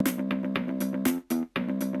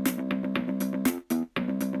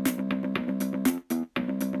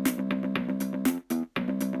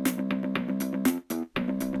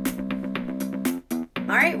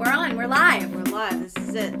right, we're on. We're live. We're live. This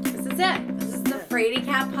is it. This is it. This is the Frady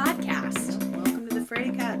Cat podcast. Welcome to the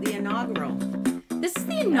Frady Cat, the inaugural. This is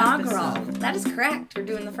the inaugural. Episode. That is correct. We're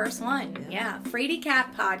doing the first one. Yeah. Frady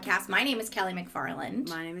Cat podcast. My name is Kelly MacFarland.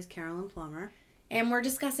 My name is Carolyn Plummer. And we're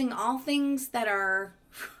discussing all things that are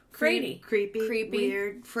Frady. Creepy.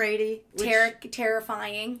 Weird. Frady.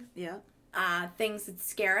 Terrifying. Yeah. Things that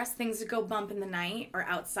scare us. Things that go bump in the night or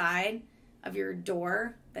outside of your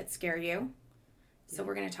door that scare you. So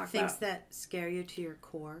we're going to talk things about... that scare you to your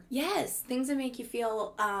core. Yes. Things that make you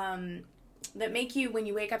feel... that make you, when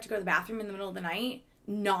you wake up to go to the bathroom in the middle of the night,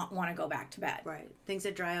 not want to go back to bed. Right. Things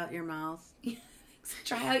that dry out your mouth.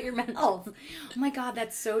 Dry out your mouth. Oh my God,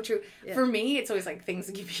 that's so true. Yeah. For me, it's always like things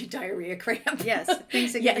that give you diarrhea cramps. Yes.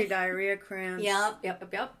 Things that give you diarrhea cramps.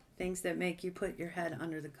 Yep. Things that make you put your head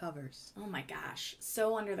under the covers. Oh my gosh.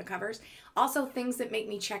 So under the covers. Also things that make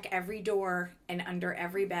me check every door and under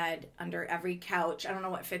every bed, under every couch. I don't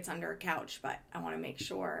know what fits under a couch, but I want to make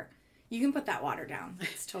sure. You can put that water down.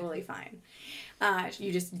 It's totally fine.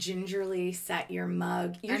 You just gingerly set your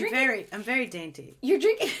mug. I'm very dainty. You're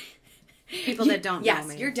drinking. People that don't know me.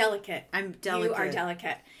 Yes, you're delicate. I'm delicate. You are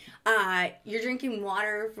delicate. You're drinking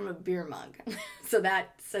water from a beer mug. So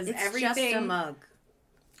that says everything. It's just a mug.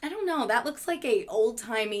 I don't know. That looks like a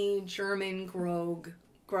old-timey German grog.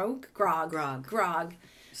 Grog.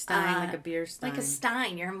 Stein, like a beer stein. Like a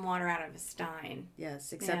stein. You're having water out of a stein.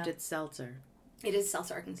 Yes, except it's seltzer. It is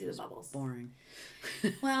seltzer. I can see the bubbles. Boring.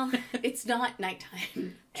 Well, it's not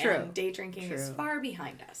nighttime. True. And day drinking is far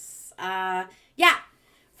behind us.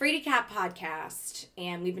 Frady Cat podcast.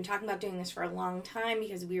 And we've been talking about doing this for a long time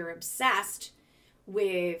because we were obsessed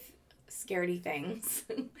with scaredy things.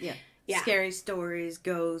 Yeah. Scary stories,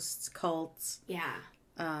 ghosts, cults. Yeah.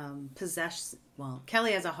 Possession. Well,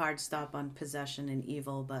 Kelly has a hard stop on possession and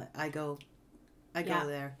evil, but I go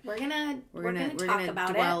there. We're gonna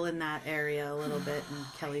talk dwell in that area a little bit, and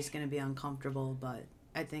Kelly's gonna be uncomfortable, but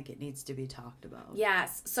I think it needs to be talked about.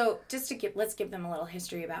 Yes. So let's give them a little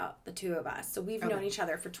history about the two of us. So we've known each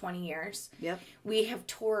other for 20 years. Yep. We have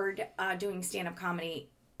toured doing stand-up comedy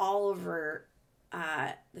all over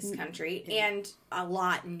this country and a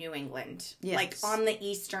lot in New England. Yes. Like on the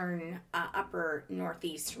eastern, upper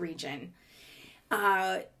northeast region.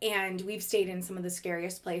 And we've stayed in some of the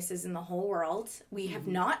scariest places in the whole world. We have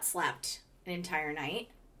not slept an entire night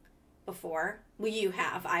before. Well, you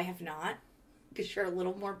have. I have not. Because you're a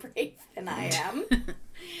little more brave than I am.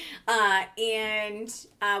 And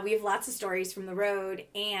we have lots of stories from the road.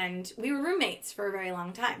 And we were roommates for a very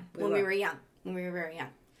long time when we were very young.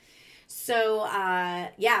 So,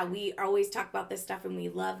 we always talk about this stuff and we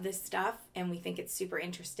love this stuff and we think it's super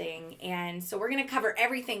interesting. And so we're going to cover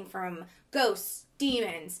everything from ghosts,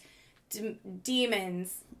 demons,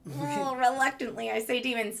 well, reluctantly I say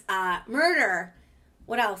demons, murder.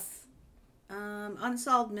 What else?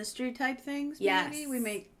 Unsolved mystery type things, maybe. Yes. We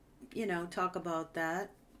may, talk about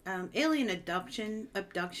that. Alien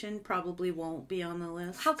abduction probably won't be on the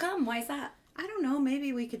list. How come? Why is that? I don't know.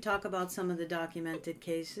 Maybe we could talk about some of the documented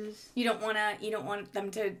cases. You don't want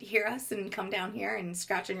them to hear us and come down here and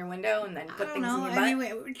scratch on your window and then put things in your butt? I mean,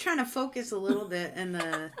 we're trying to focus a little bit in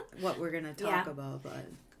what we're going to talk about, but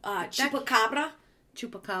chupacabra.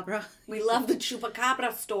 Chupacabra. We love the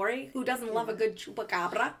chupacabra story. Who doesn't love a good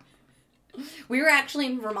chupacabra? We were actually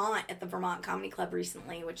in Vermont at the Vermont Comedy Club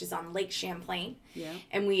recently, which is on Lake Champlain. Yeah.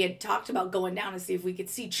 And we had talked about going down to see if we could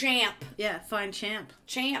see Champ. Yeah, find Champ.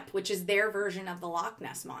 Champ, which is their version of the Loch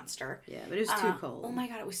Ness Monster. Yeah, but it was too cold. Oh my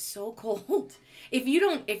God, it was so cold. If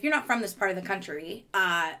you're not from this part of the country,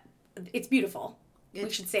 it's beautiful. We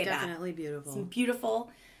should say that. Definitely beautiful. It's beautiful.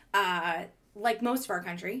 Like most of our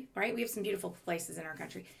country, right? We have some beautiful places in our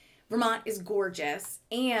country. Vermont is gorgeous,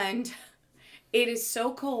 and it is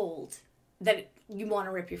so cold that you want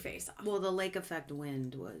to rip your face off. Well, the lake effect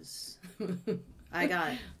wind was...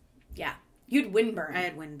 Yeah. You had windburn. I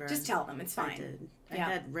had windburn. Just tell them. It's fine. I did. I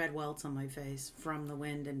had red welts on my face from the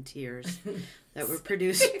wind and tears that were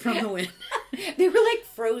produced from the wind. They were like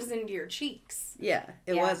frozen to your cheeks. Yeah.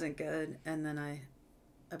 It wasn't good. And then I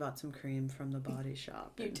bought some cream from the Body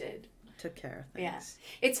Shop. You did. Took care of things.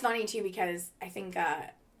 Yeah. It's funny, too, because I think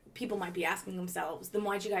people might be asking themselves, then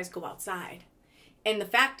why'd you guys go outside? And the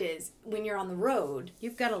fact is, when you're on the road...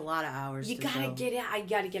 You've got a lot of hours to go. I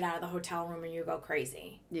gotta get out of the hotel room or you go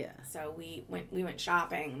crazy. Yeah. So we went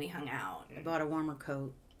shopping, we hung out. I bought a warmer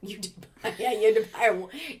coat. You did buy, you had to buy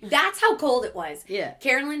that's how cold it was. Yeah.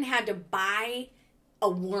 Carolyn had to buy a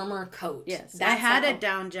warmer coat. Yes. I had a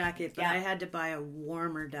down jacket, but I had to buy a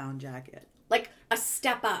warmer down jacket. Like a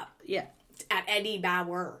step up. Yeah. At Eddie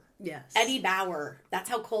Bauer. Yes. Eddie Bauer. That's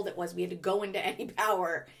how cold it was. We had to go into Eddie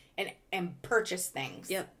Bauer and purchase things.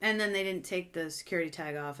 Yep. And then they didn't take the security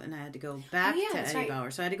tag off, and I had to go back to Eddie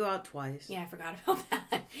Bauer. So I had to go out twice. Yeah, I forgot about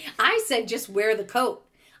that. I said just wear the coat.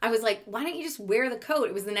 I was like, why don't you just wear the coat?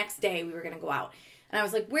 It was the next day we were going to go out. And I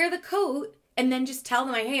was like, wear the coat and then just tell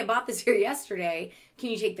them, like, hey, I bought this here yesterday. Can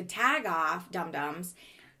you take the tag off, dum-dums?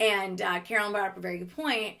 And Carolyn brought up a very good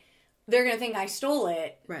point. They're going to think I stole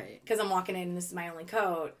it. Right. Because I'm walking in and this is my only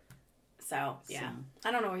coat. So, yeah.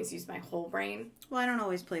 I don't always use my whole brain. Well, I don't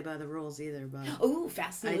always play by the rules either, but... Oh,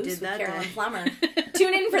 Fast and Loose with Carolyn Plummer.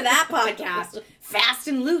 Tune in for that podcast. Fast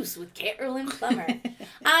and Loose with Carolyn Plummer.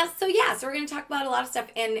 So we're going to talk about a lot of stuff.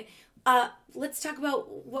 And let's talk about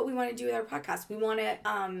what we want to do with our podcast. We want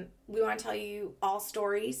to tell you all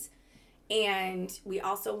stories. And we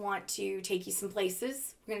also want to take you some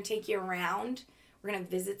places. We're going to take you around. We're going to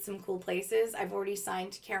visit some cool places. I've already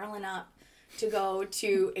signed Carolyn up to go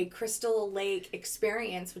to a Crystal Lake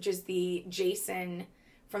experience, which is the Jason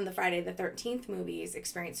from the Friday the 13th movies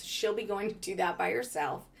experience. She'll be going to do that by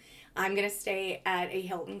herself. I'm going to stay at a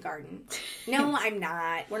Hilton Garden. No, I'm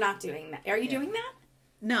not. We're not doing that. Are you doing that?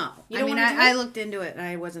 No. I looked into it and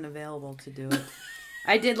I wasn't available to do it.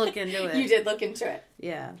 I did look into it. You did look into it.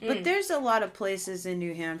 Yeah. But there's a lot of places in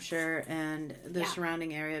New Hampshire and the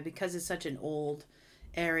surrounding area, because it's such an old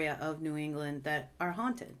area of New England, that are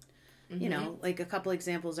haunted. Mm-hmm. You know, like a couple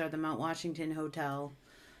examples are the Mount Washington Hotel.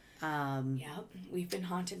 Yep. We've been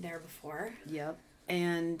haunted there before. Yep.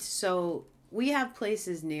 And so we have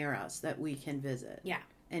places near us that we can visit. Yeah.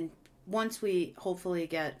 And once we hopefully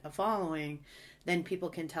get a following, then people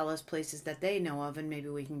can tell us places that they know of, and maybe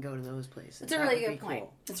we can go to those places. That's a really good point.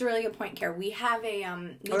 That's a really good point, Kara. We have a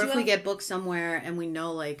we get booked somewhere and we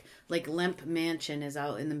know like Lemp Mansion is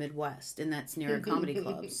out in the Midwest, and that's near a comedy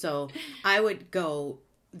club. So I would go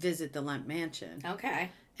visit the Lemp Mansion. Okay.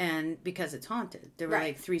 And because it's haunted, there were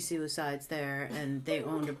like 3 suicides there, and they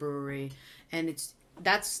owned a brewery, and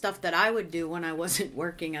that's stuff that I would do when I wasn't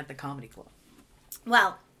working at the comedy club.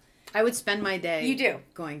 Well, I would spend my day. You do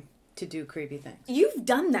going to do creepy things. You've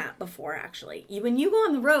done that before, actually. When you go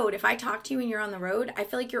on the road, if I talk to you and you're on the road, I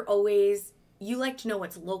feel like you like to know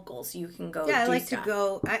what's local, so you can go. Yeah, I like to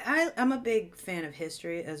go. I'm a big fan of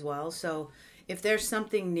history as well, so if there's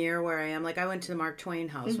something near where I am, like I went to the Mark Twain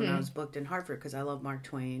house when I was booked in Hartford because I love Mark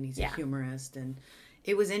Twain. He's a humorist, and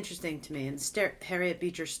it was interesting to me. And Harriet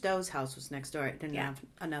Beecher Stowe's house was next door. I didn't have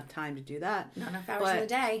enough time to do that. Not enough hours in the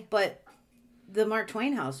day. But the Mark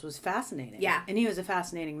Twain house was fascinating. Yeah. And he was a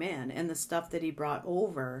fascinating man. And the stuff that he brought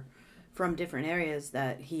over from different areas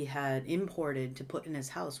that he had imported to put in his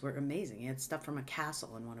house were amazing. He had stuff from a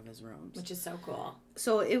castle in one of his rooms. Which is so cool.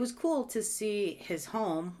 So it was cool to see his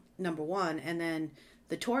home, number one, and then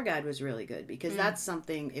the tour guide was really good, because that's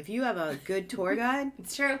something, if you have a good tour guide,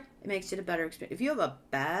 it's true. It makes it a better experience. If you have a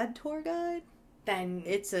bad tour guide, then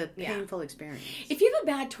it's a painful experience. If you have a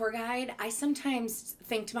bad tour guide, I sometimes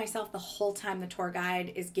think to myself the whole time the tour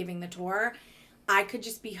guide is giving the tour, I could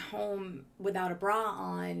just be home without a bra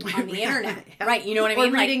on the internet. Right, you know what I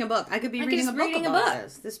mean? Or reading a book. I could be reading a book about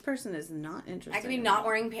this. This person is not interested. I could be not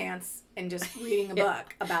wearing pants and just reading a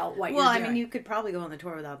book about what you're doing. Well, I mean, you could probably go on the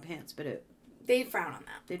tour without pants, but they frown on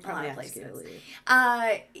that. They'd probably ask you to leave.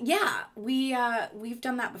 We've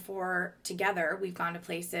done that before together. We've gone to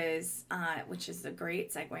places, which is a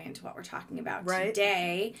great segue into what we're talking about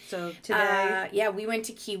today. So today, we went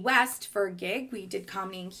to Key West for a gig. We did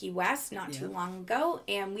comedy in Key West not too long ago,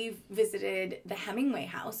 and we've visited the Hemingway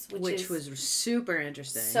House, which was super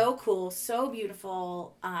interesting, so cool, so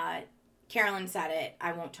beautiful. Carolyn said it.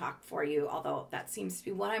 I won't talk for you, although that seems to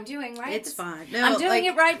be what I'm doing, right? It's fine. No, I'm doing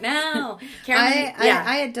it right now. Carolyn,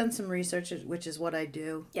 I had done some research, which is what I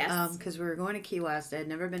do. Yes. Because we were going to Key West. I had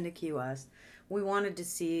never been to Key West. We wanted to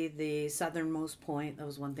see the southernmost point. That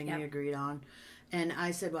was one thing we agreed on. And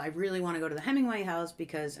I said, well, I really want to go to the Hemingway house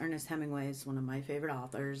because Ernest Hemingway is one of my favorite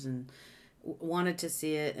authors, and wanted to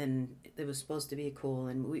see it, and it was supposed to be cool,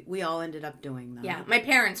 and we all ended up doing that. Yeah, my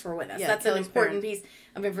parents were with us. That's Kelly's an important piece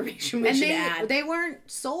of information we should add. They weren't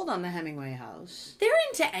sold on the Hemingway house. They're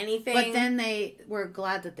into anything. But then they were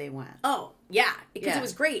glad that they went. Oh, yeah, because it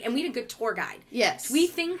was great, and we had a good tour guide. Yes. We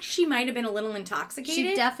think she might have been a little intoxicated.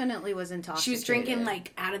 She definitely was intoxicated. She was drinking,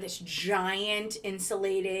 out of this giant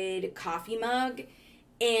insulated coffee mug.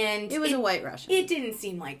 And it was a White Russian. It didn't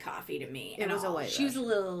seem like coffee to me. It was a White Russian. She was a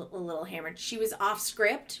little hammered. She was off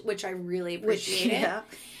script, which I really appreciated.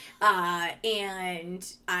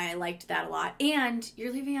 And I liked that a lot. And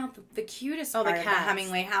you're leaving out the cutest part the of the cats.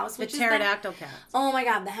 Hemingway house, which the is pterodactyl cats. Oh my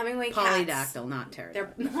God, the Hemingway cats. Polydactyl, not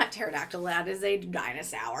pterodactyl. They're not pterodactyl. That is a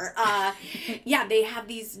dinosaur. Yeah, they have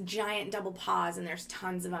these giant double paws, and there's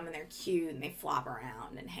tons of them, and they're cute, and they flop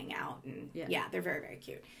around and hang out, and yeah they're very, very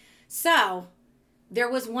cute. So there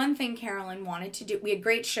was one thing Carolyn wanted to do. We had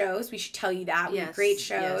great shows. We should tell you that. We had great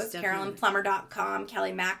shows. Yes, CarolynPlummer.com,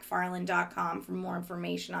 KellyMacFarland.com for more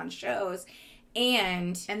information on shows.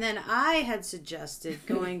 And then I had suggested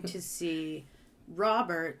going to see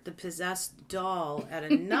Robert, the possessed doll, at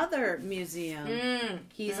another museum.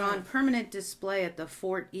 He's on permanent display at the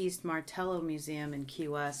Fort East Martello Museum in Key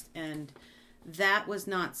West, and that was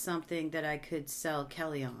not something that I could sell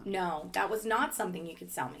Kelly on. No, that was not something you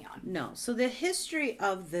could sell me on. No. So the history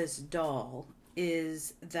of this doll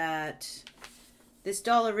is that this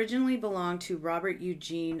doll originally belonged to Robert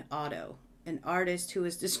Eugene Otto, an artist who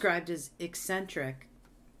is described as eccentric,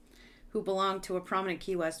 who belonged to a prominent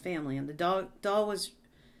Key West family. And the doll was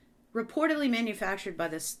reportedly manufactured by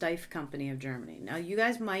the Steiff Company of Germany. Now, you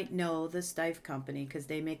guys might know the Steiff Company because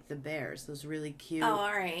they make the bears, those really cute all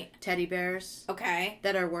right. teddy bears. Okay.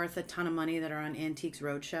 That are worth a ton of money, that are on Antiques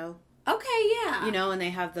Roadshow. Okay, yeah. You know, and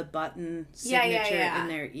they have the button signature in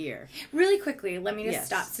their ear. Really quickly, let me just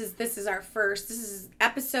stop. This is our first, this is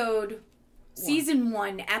season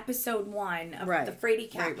 1, episode 1 of the Frady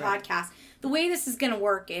Cat podcast. The way this is going to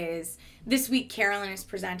work is this week Carolyn is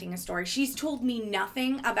presenting a story. She's told me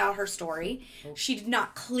nothing about her story. She did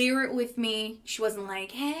not clear it with me. She wasn't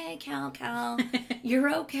like, hey, Cal,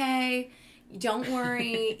 you're okay. Don't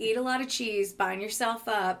worry. Eat a lot of cheese. Bind yourself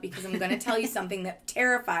up because I'm going to tell you something that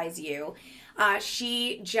terrifies you.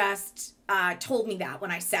 She just told me that when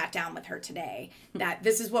I sat down with her today, that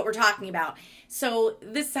this is what we're talking about. So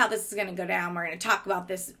this is how this is going to go down. We're going to talk about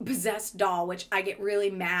this possessed doll, which I get really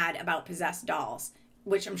mad about possessed dolls,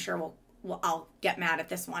 which I'm sure I'll get mad at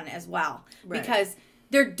this one as well. Right. Because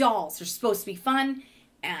they're dolls. They're supposed to be fun.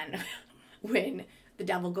 And when the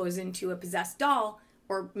devil goes into a possessed doll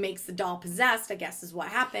or makes the doll possessed, I guess is what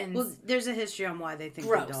happens. Well, there's a history on why they think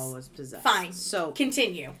the doll was possessed. Fine. So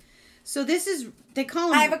continue. So this is, they call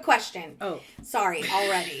him... I have a question. Oh. Sorry,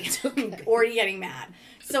 already. Okay. Already getting mad.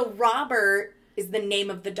 So Robert is the name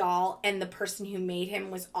of the doll, and the person who made him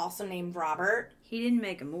was also named Robert. He didn't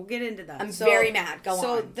make him. We'll get into that. I'm very mad. Go on.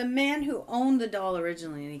 So the man who owned the doll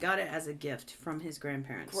originally, and he got it as a gift from his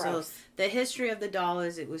grandparents. Gross. So the history of the doll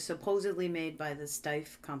is it was supposedly made by the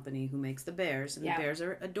Steiff Company who makes the bears, and the bears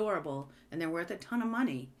are adorable, and they're worth a ton of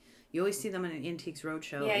money. You always see them in an Antiques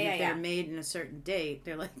Roadshow, and if they're made in a certain date,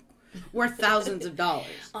 they're like... worth thousands of dollars.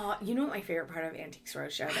 You know what my favorite part of Antiques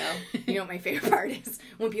Roadshow, though? You know what my favorite part is?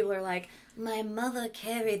 When people are like, my mother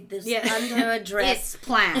carried this under her dress. It's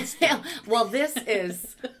plastic. Well, this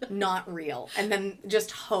is not real. And then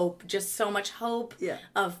just hope, just so much hope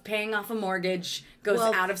of paying off a mortgage goes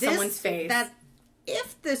out of someone's face.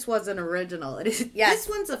 If this was an original, this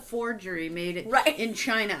one's a forgery made in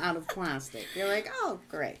China out of plastic. You're like, oh,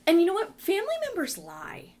 great. And you know what? Family members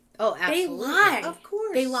lie. Oh, absolutely. They lie. Of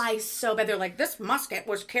course. They lie so bad. They're like, this musket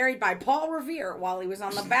was carried by Paul Revere while he was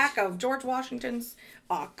on the back of George Washington's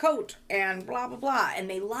coat and blah, blah, blah. And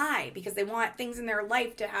they lie because they want things in their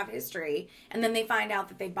life to have history. And then they find out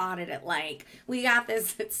that they bought it at we got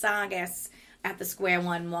this at Saugus at the Square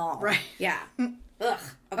One Mall. Right. Yeah. Ugh.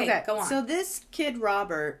 Okay, go on. So this kid,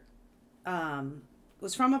 Robert,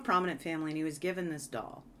 was from a prominent family, and he was given this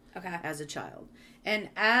doll as a child. And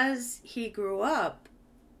as he grew up,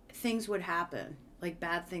 things would happen,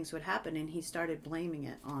 bad things would happen, and he started blaming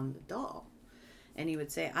it on the doll. And he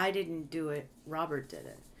would say, I didn't do it, Robert did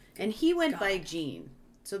it. And he went by Gene.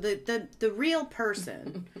 So the real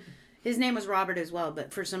person, his name was Robert as well,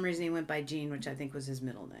 but for some reason he went by Gene, which I think was his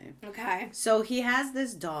middle name. Okay. So he has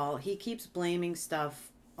this doll. He keeps blaming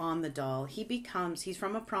stuff on the doll. He's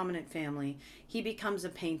from a prominent family. He becomes a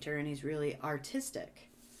painter, and he's really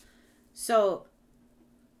artistic. So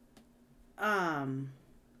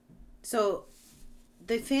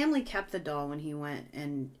the family kept the doll when he went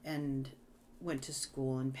and went to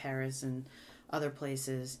school in Paris and other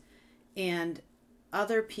places, and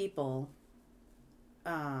other people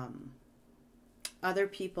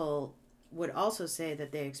would also say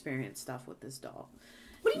that they experienced stuff with this doll.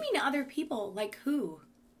 What do you mean other people? Like who?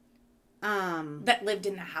 That lived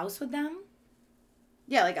in the house with them?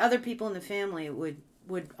 Yeah, other people in the family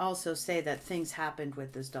would also say that things happened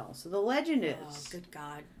with this doll. So the legend is... Oh, good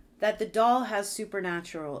God. That the doll has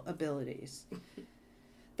supernatural abilities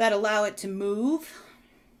that allow it to move,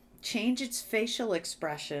 change its facial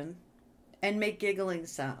expression, and make giggling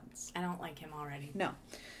sounds. I don't like him already. No.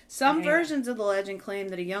 Some versions of the legend claim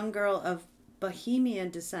that a young girl of Bohemian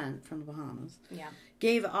descent from the Bahamas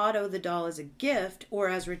gave Otto the doll as a gift or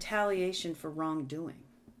as retaliation for wrongdoing.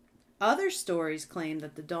 Other stories claim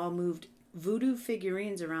that the doll moved voodoo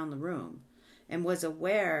figurines around the room and was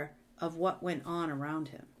aware of what went on around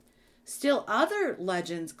him. Still, other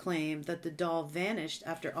legends claim that the doll vanished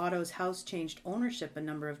after Otto's house changed ownership a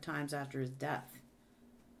number of times after his death.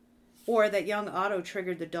 Or that young Otto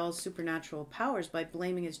triggered the doll's supernatural powers by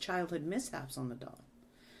blaming his childhood mishaps on the doll.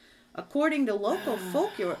 According to local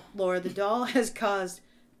folklore, the doll has caused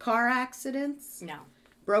car accidents,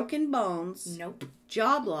 broken bones,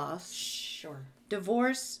 job loss,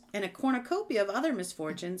 divorce, and a cornucopia of other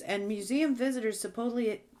misfortunes, and museum visitors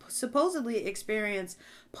supposedly experience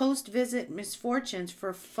post-visit misfortunes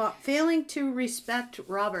for failing to respect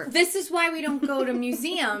Robert. This is why we don't go to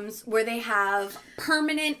museums where they have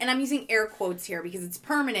permanent, and I'm using air quotes here because it's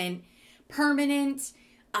permanent,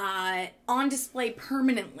 on display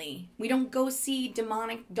permanently. We don't go see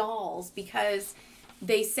demonic dolls because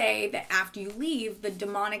they say that after you leave, the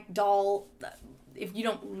demonic doll, if you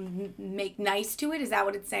don't make nice to it, is that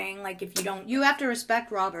what it's saying? Like if you don't... You have to respect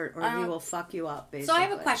Robert or he will fuck you up, basically. So I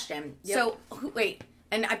have a question. Yep. So, wait,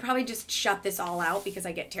 and I probably just shut this all out because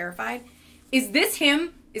I get terrified. Is this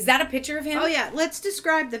him? Is that a picture of him? Oh, yeah. Let's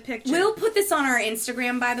describe the picture. We'll put this on our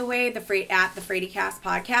Instagram, by the way, at the FradyCast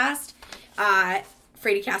podcast.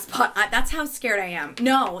 That's how scared I am.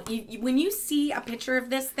 No, when you see a picture of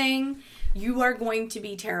this thing, you are going to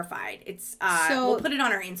be terrified. It's we'll put it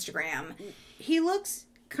on our Instagram. He looks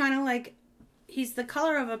kind of like he's the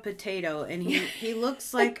color of a potato, and he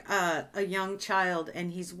looks like a young child,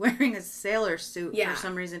 and he's wearing a sailor suit for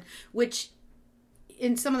some reason. Which,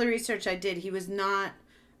 in some of the research I did, he was not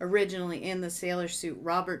originally in the sailor suit.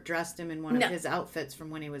 Robert dressed him in one of his outfits from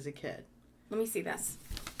when he was a kid. Let me see this.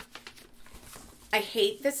 I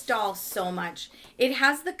hate this doll so much. It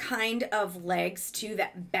has the kind of legs, too,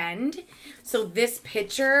 that bend. So this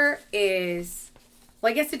picture is...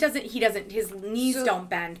 Well, I guess his knees don't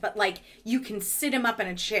bend, but, like, you can sit him up in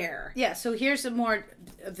a chair. Yeah, so here's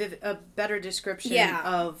a better description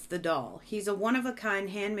of the doll. He's a one-of-a-kind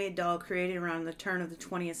handmade doll created around the turn of the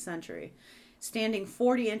 20th century, standing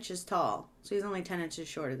 40 inches tall. So he's only 10 inches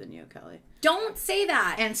shorter than you, Kelly. Don't say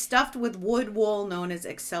that! And stuffed with wood wool known as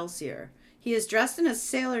Excelsior. He is dressed in a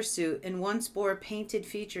sailor suit and once bore painted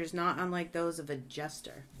features not unlike those of a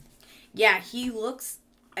jester. Yeah, he looks,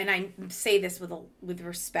 and I say this with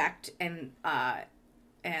respect and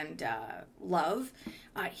love.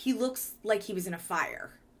 He looks like he was in a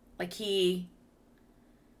fire. Like I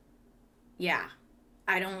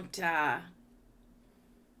don't.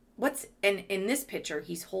 In this picture?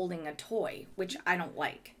 He's holding a toy, which I don't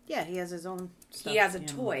like. Yeah, he has his own stuff. He has a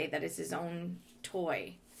toy that is his own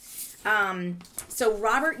toy. So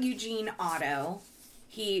Robert Eugene Otto,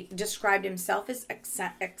 he described himself as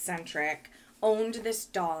eccentric, owned this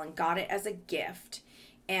doll and got it as a gift,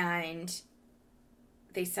 and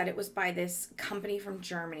they said it was by this company from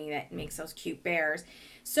Germany that makes those cute bears.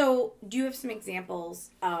 So do you have some examples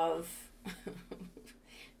of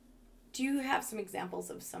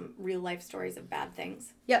some real life stories of bad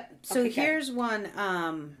things? Yep. So here's one.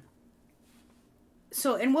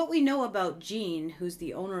 And what we know about Gene, who's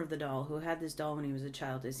the owner of the doll, who had this doll when he was a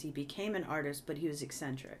child, is he became an artist, but he was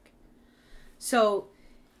eccentric. So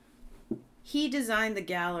he designed the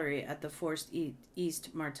gallery at the Forest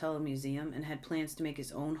East Martello Museum and had plans to make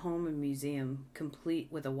his own home and museum, complete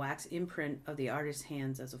with a wax imprint of the artist's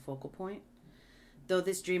hands as a focal point. Though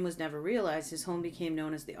this dream was never realized, his home became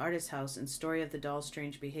known as the Artist's House, and story of the doll's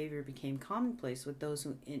strange behavior became commonplace with those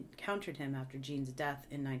who encountered him after Gene's death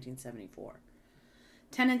in 1974.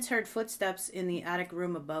 Tenants heard footsteps in the attic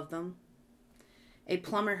room above them. A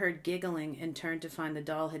plumber heard giggling and turned to find the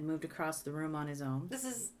doll had moved across the room on his own. This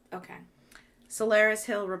is... okay. Solaris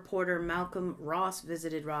Hill reporter Malcolm Ross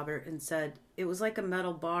visited Robert and said, "It was like a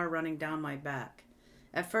metal bar running down my back.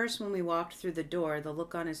 At first, when we walked through the door, the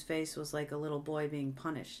look on his face was like a little boy being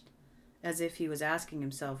punished, as if he was asking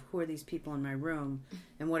himself, who are these people in my room,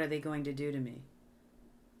 and what are they going to do to me?"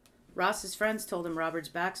 Ross's friends told him Robert's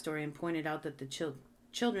backstory and pointed out that the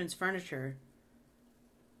children's furniture.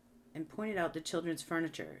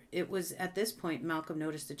 It was at this point Malcolm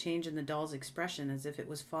noticed a change in the doll's expression, as if it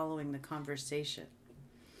was following the conversation.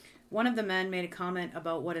 One of the men made a comment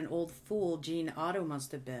about what an old fool Gene Otto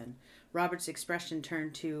must have been. Robert's expression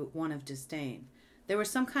turned to one of disdain. There was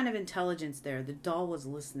some kind of intelligence there. The doll was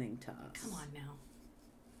listening to us. Come on now.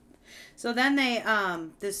 So then they,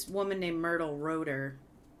 this woman named Myrtle Roeder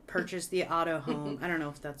purchased the auto home. I don't know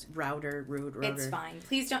if that's router. It's fine.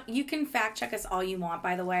 Please don't. You can fact check us all you want,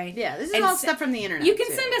 by the way. Yeah, this is all stuff from the internet. You can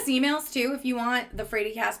send us emails, too, if you want. The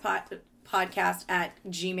FradyCast podcast at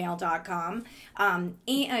gmail.com.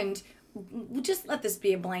 And we'll just let this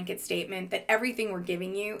be a blanket statement that everything we're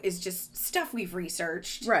giving you is just stuff we've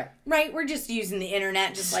researched. Right. We're just using the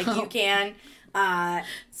internet just like you can.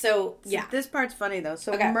 So, yeah. This part's funny, though.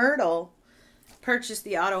 So, Myrtle purchased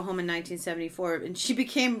the auto home in 1974, and she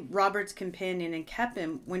became Robert's companion and kept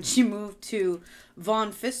him when she moved to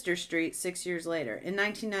Von Pfister Street 6 years later. In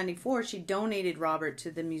 1994, she donated Robert to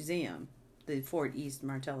the museum, the Fort East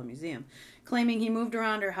Martello Museum, claiming he moved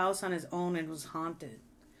around her house on his own and was haunted.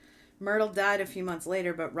 Myrtle died a few months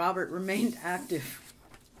later, but Robert remained active.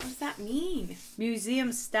 What does that mean?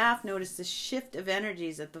 Museum staff noticed a shift of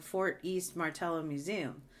energies at the Fort East Martello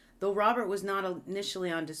Museum. Though Robert was not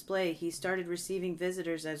initially on display, he started receiving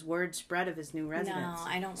visitors as word spread of his new residence. No,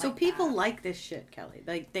 I don't like So people like this shit, Kelly.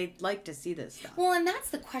 Like, they like to see this stuff. Well, and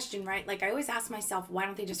that's the question, right? Like, I always ask myself, why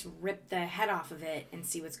don't they just rip the head off of it and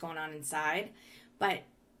see what's going on inside? But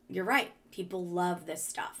you're right. People love this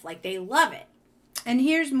stuff. Like, they love it. And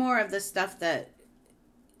here's more of the stuff that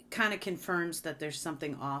kind of confirms that there's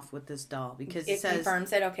something off with this doll. Because it says,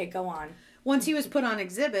 confirms it? Okay, go on. Once he was put on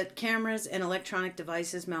exhibit, cameras and electronic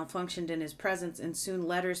devices malfunctioned in his presence, and soon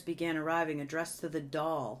letters began arriving addressed to the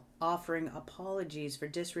doll, offering apologies for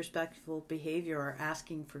disrespectful behavior or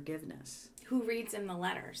asking forgiveness. Who reads in the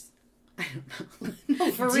letters? I don't know.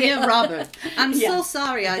 No, for real. Dear Robert, I'm so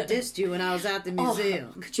sorry I dissed you when I was at the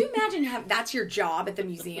museum. Could you imagine that's your job at the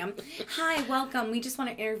museum? Hi, welcome. We just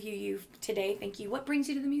want to interview you today. Thank you. What brings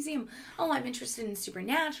you to the museum? Oh, I'm interested in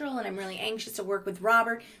supernatural, and I'm really anxious to work with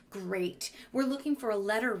Robert. Great. We're looking for a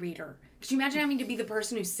letter reader. Could you imagine having to be the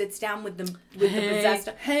person who sits down with the possessed?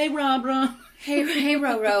 Hey, Robert. Hey,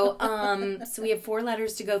 Roro. So we have 4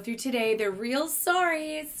 letters to go through today. They're real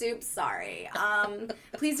sorry. Soup sorry.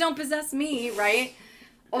 Please don't possess me, right?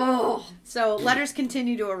 Oh. So letters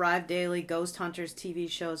continue to arrive daily. Ghost hunters, TV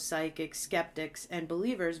shows, psychics, skeptics, and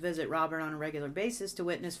believers visit Robert on a regular basis to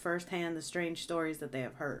witness firsthand the strange stories that they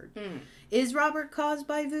have heard. Is Robert caused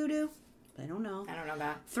by voodoo? I don't know. I don't know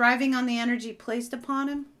that. Thriving on the energy placed upon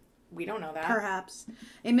him? We don't know that. Perhaps.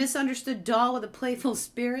 A misunderstood doll with a playful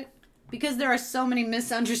spirit? Because there are so many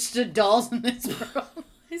misunderstood dolls in this world.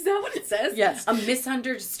 Is that what it says? Yes. A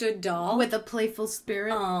misunderstood doll? With a playful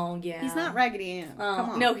spirit? Oh, yeah. He's not Raggedy Ann.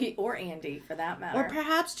 Come on. No, or Andy, for that matter. Or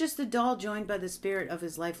perhaps just a doll joined by the spirit of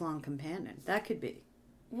his lifelong companion. That could be.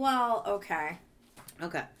 Well, okay.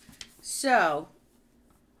 Okay. So,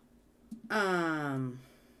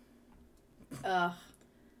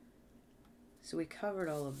 So we covered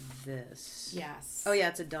all of this. Yes. Oh, yeah,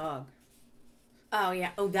 it's a dog. Oh,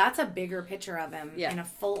 yeah. Oh, that's a bigger picture of him in a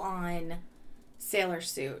full-on sailor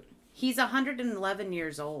suit. He's 111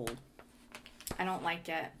 years old. I don't like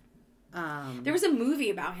it. There was a movie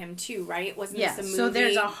about him, too, right? Wasn't this a movie? So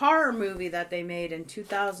there's a horror movie that they made in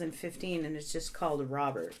 2015, and it's just called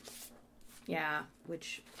Robert. Yeah.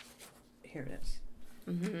 Which, here it is.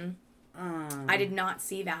 Mm-hmm. I did not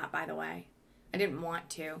see that, by the way. I didn't want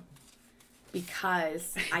to.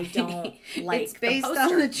 Because I don't like it's based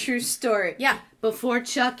on the true story. Yeah. Before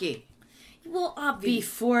Chucky. Well, obviously.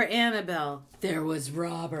 Before Annabelle, there was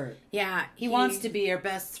Robert. Yeah. He wants to be your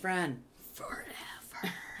best friend. Forever. I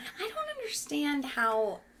don't understand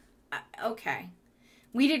how... okay.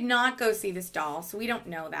 We did not go see this doll, so we don't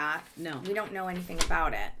know that. No. We don't know anything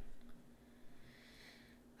about it.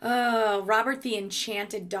 Robert the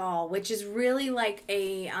Enchanted Doll, which is really like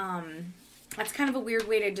a... That's kind of a weird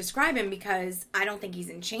way to describe him because I don't think he's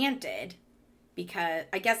enchanted. Because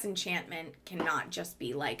I guess enchantment cannot just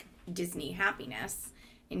be like Disney happiness.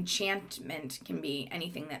 Enchantment can be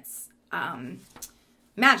anything that's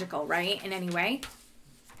magical, right? In any way.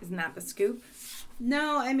 Isn't that the scoop?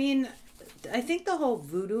 No, I mean, I think the whole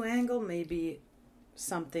voodoo angle may be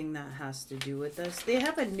something that has to do with this. They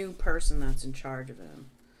have a new person that's in charge of him.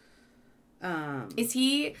 Is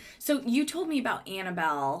he... So you told me about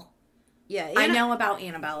Annabelle... Yeah, I know about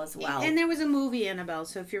Annabelle as well. And there was a movie, Annabelle.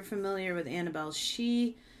 So if you're familiar with Annabelle,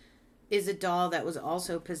 she is a doll that was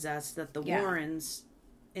also possessed that the Warrens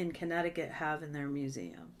in Connecticut have in their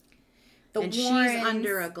museum. She's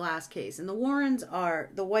under a glass case. And the Warrens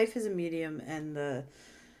are... The wife is a medium and the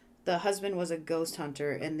husband was a ghost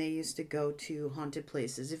hunter. And they used to go to haunted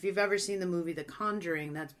places. If you've ever seen the movie The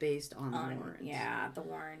Conjuring, that's based on the Warrens. Yeah, the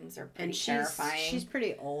Warrens are pretty terrifying. She's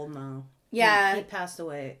pretty old now. Yeah. He passed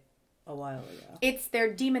away a while ago. It's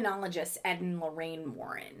their demonologist, Ed and Lorraine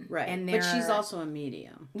Warren. Right. But she's also a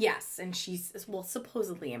medium. Yes, and she's, well,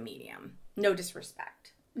 supposedly a medium. No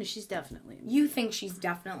disrespect. She's definitely a medium. You think she's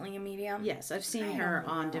definitely a medium? Yes, I've seen her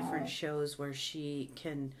on different shows where she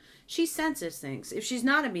senses things. If she's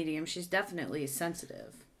not a medium, she's definitely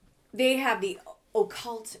sensitive. They have the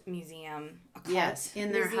Occult Museum. Yes,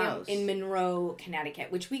 in their house. In Monroe,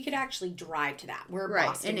 Connecticut, which we could actually drive to that. We're right.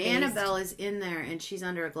 Boston And Annabelle is in there, and she's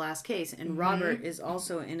under a glass case. And Robert is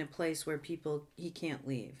also in a place where he can't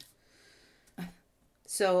leave.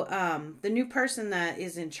 So, the new person that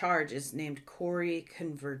is in charge is named Corey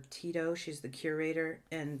Convertito. She's the curator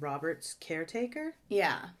and Robert's caretaker.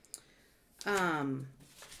 Yeah. And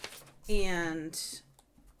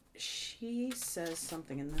she says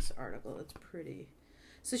something in this article. It's pretty.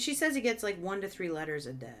 So she says he gets like 1 to 3 letters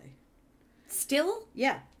a day. Still?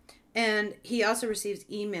 Yeah. And he also receives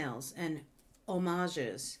emails and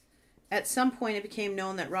homages. At some point, it became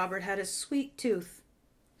known that Robert had a sweet tooth.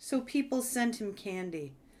 So people sent him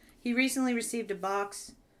candy. He recently received a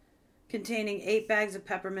box containing 8 bags of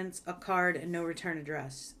peppermints, a card, and no return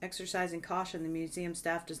address. Exercising caution, the museum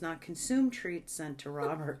staff does not consume treats sent to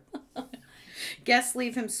Robert. Guests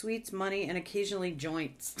leave him sweets, money, and occasionally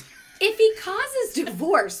joints. If he causes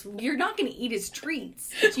divorce, you're not going to eat his treats.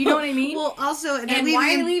 Do you know what I mean? Well, also, and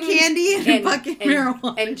why are leaving candy and fucking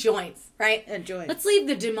marijuana. And joints, right? And joints. Let's leave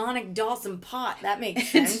the demonic doll some pot. That makes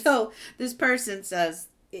sense. And so this person says,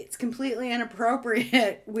 it's completely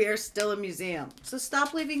inappropriate. We are still a museum. So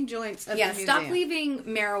stop leaving joints at the museum. Yeah, stop leaving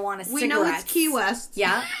marijuana cigarettes. We know it's Key West.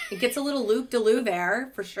 Yeah, it gets a little loop-de-loo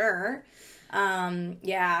there, for sure.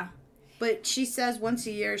 Yeah. But she says once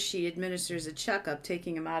a year she administers a checkup,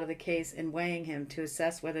 taking him out of the case and weighing him to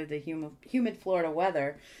assess whether the humid Florida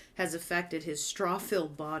weather has affected his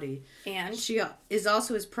straw-filled body. And she is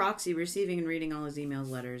also his proxy, receiving and reading all his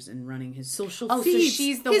emails, letters, and running his social feeds. Oh, so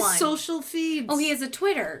she's the one. His social feeds. Oh, he has a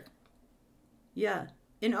Twitter. Yeah.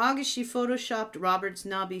 In August, she photoshopped Robert's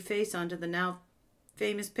knobby face onto the now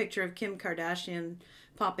famous picture of Kim Kardashian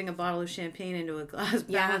popping a bottle of champagne into a glass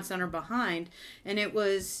balanced on her behind. And it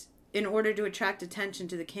was in order to attract attention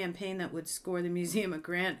to the campaign that would score the museum a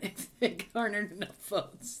grant if they garnered enough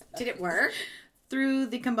votes. Did it work? Through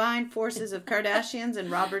the combined forces of Kardashians and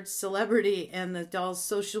Robert's celebrity and the doll's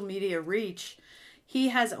social media reach, he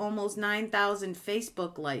has almost 9,000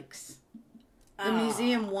 Facebook likes. The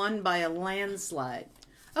museum won by a landslide.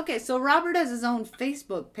 Okay, so Robert has his own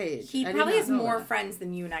Facebook page. He probably has more friends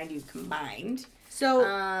than you and I do combined.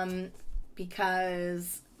 So,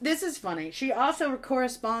 because this is funny. She also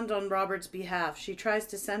corresponds on Robert's behalf. She tries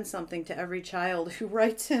to send something to every child who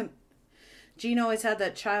writes him. Jean always had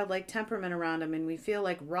that childlike temperament around him, and we feel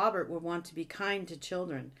like Robert would want to be kind to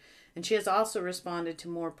children. And she has also responded to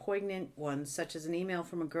more poignant ones, such as an email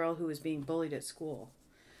from a girl who was being bullied at school.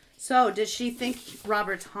 So, does she think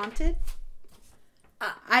Robert's haunted?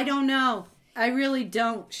 I don't know. I really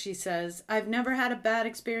don't, she says. I've never had a bad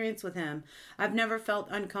experience with him. I've never felt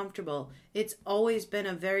uncomfortable. It's always been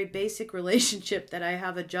a very basic relationship that I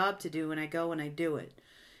have a job to do and I go and I do it.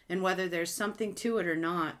 And whether there's something to it or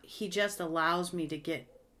not, he just allows me to get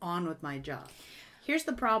on with my job. Here's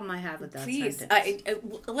the problem I have with that sentence.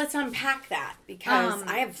 Let's unpack that, because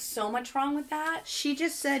I have so much wrong with that. She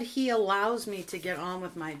just said he allows me to get on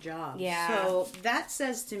with my job. Yeah. So that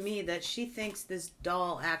says to me that she thinks this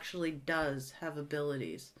doll actually does have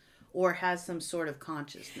abilities or has some sort of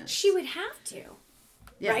consciousness. She would have to,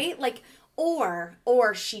 right? Like,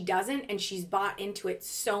 or she doesn't, and she's bought into it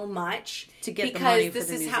so much to get the money for the museum. Because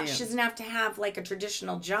this is how she doesn't have to have like a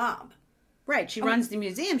traditional job. Right, she runs the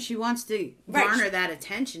museum. She wants to garner that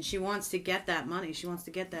attention. She wants to get that money. She wants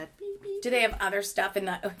to get that beep, beep. Do they have other stuff in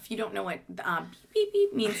the... If you don't know what beep, beep,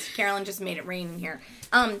 beep means, Carolyn just made it rain in here.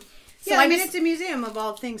 So I mean, it's a museum of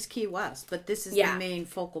all things Key West, but this is the main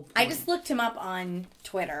focal point. I just looked him up on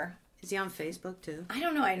Twitter. Is he on Facebook, too? I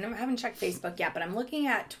don't know. I haven't checked Facebook yet, but I'm looking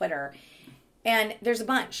at Twitter, and there's a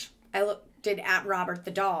bunch. I did at Robert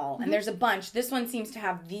the Doll, and there's a bunch. This one seems to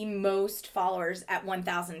have the most followers at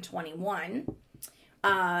 1,021.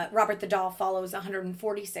 Robert the Doll follows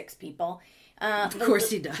 146 people. Of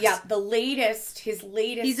course he does. Yeah, his latest.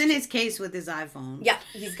 He's in his case with his iPhone. Yeah,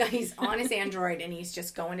 he's on his Android and he's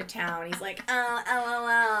just going to town. He's like,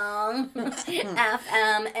 LOL, FMH,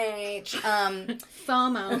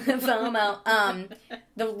 FOMO.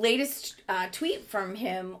 The latest tweet from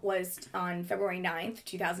him was on February 9th,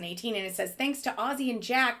 2018, and it says, "Thanks to Ozzy and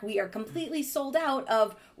Jack, we are completely sold out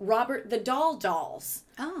of Robert the Doll dolls."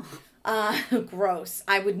 Oh. Gross.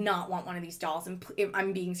 I would not want one of these dolls.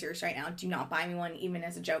 I'm being serious right now. Do not buy me one, even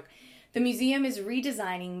as a joke. The museum is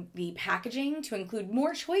redesigning the packaging to include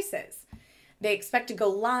more choices. They expect to go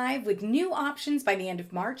live with new options by the end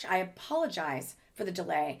of March. I apologize for the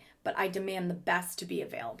delay, but I demand the best to be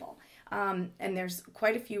available. And there's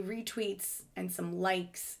quite a few retweets and some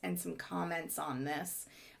likes and some comments on this.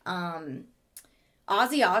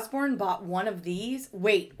 Ozzy Osbourne bought one of these.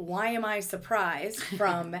 Wait, why am I surprised?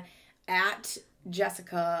 From at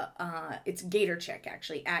Jessica, it's Gator Chick,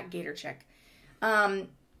 actually, at Gator Chick.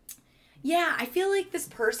 Yeah, I feel like this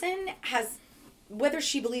person has, whether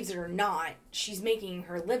she believes it or not, she's making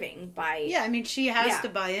her living by... Yeah, I mean, she has to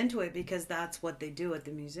buy into it because that's what they do at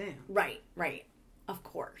the museum. Right. Of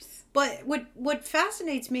course. But what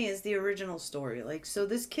fascinates me is the original story. Like, so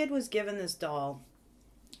this kid was given this doll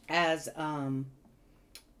as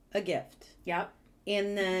a gift. Yep.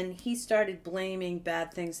 And then he started blaming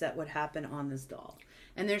bad things that would happen on this doll.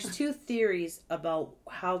 And there's two theories about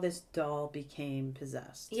how this doll became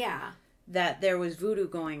possessed. Yeah. That there was voodoo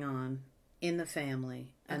going on in the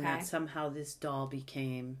family. And that somehow this doll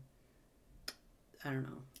became, I don't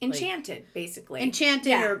know. Enchanted, basically. Enchanted,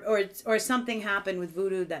 yeah. or something happened with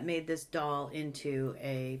voodoo that made this doll into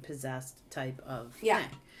a possessed type of thing.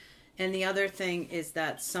 And the other thing is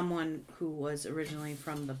that someone who was originally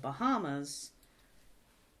from the Bahamas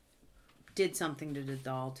did something to the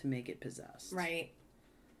doll to make it possessed. Right.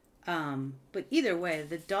 But either way,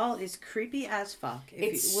 the doll is creepy as fuck.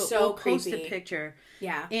 We'll creepy. Post a picture.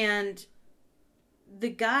 Yeah. And the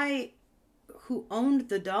guy who owned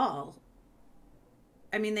the doll,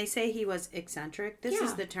 I mean, they say he was eccentric. This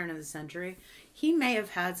is the turn of the century. He may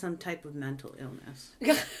have had some type of mental illness.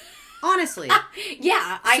 Honestly.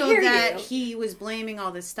 Yeah, I hear you. So that he was blaming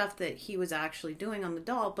all this stuff that he was actually doing on the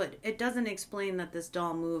doll, but it doesn't explain that this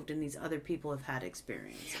doll moved and these other people have had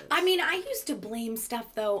experiences. I mean, I used to blame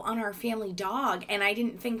stuff, though, on our family dog, and I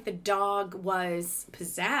didn't think the dog was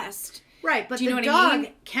possessed. Right, but the dog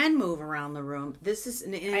can move around the room. This is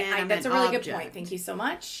an inanimate that's a really object. Good point. Thank you so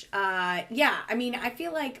much. Yeah, I mean, I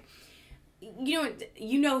feel like,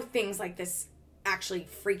 you know things like this actually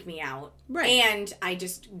freak me out. Right. And I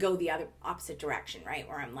just go the opposite direction, right?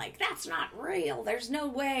 Where I'm like, that's not real. There's no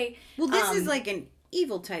way. Well, this is like an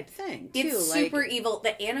evil type thing, too. It's super evil.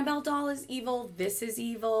 The Annabelle doll is evil. This is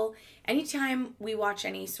evil. Anytime we watch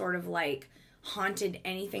any sort of like haunted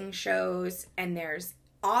anything shows and there's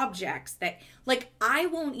objects that, like, I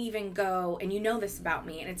won't even go, and you know this about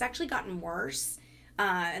me, and it's actually gotten worse.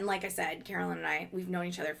 And like I said, Carolyn and I, we've known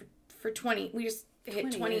each other for 20, we just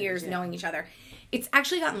hit 20 years knowing each other. It's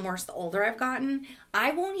actually gotten worse the older I've gotten.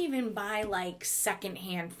 I won't even buy like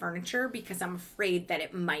secondhand furniture because I'm afraid that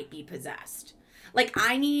it might be possessed. Like,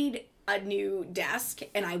 I need a new desk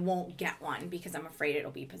and I won't get one because I'm afraid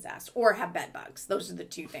it'll be possessed or have bed bugs. Those are the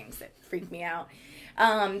two things that freak me out.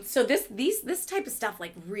 So this type of stuff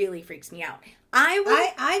like really freaks me out.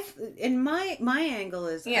 My angle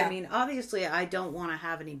is, I mean, obviously I don't want to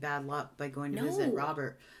have any bad luck by going to visit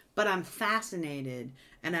Robert. But I'm fascinated,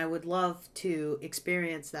 and I would love to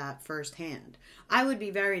experience that firsthand. I would be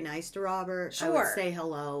very nice to Robert. Sure. I would say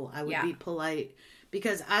hello. I would be polite,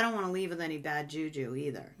 because I don't want to leave with any bad juju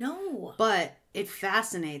either. No. But it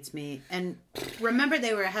fascinates me. And remember, they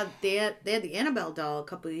had the Annabelle doll a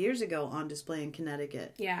couple of years ago on display in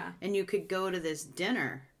Connecticut. Yeah. And you could go to this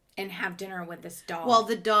dinner. And have dinner with this doll. Well,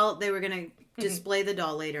 the doll, they were going to display the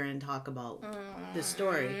doll later and talk about the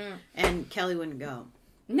story. And Kelly wouldn't go.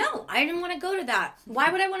 No, I didn't want to go to that. Why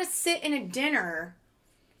would I want to sit in a dinner?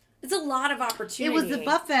 It's a lot of opportunity. It was the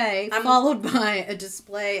buffet followed by a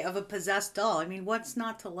display of a possessed doll. I mean, what's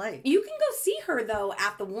not to like? You can go see her, though,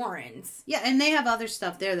 at the Warrens. Yeah, and they have other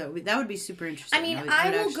stuff there, though. That would be super interesting. I mean,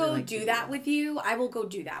 I will go do that with you. I will go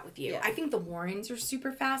do that with you. Yeah. I think the Warrens are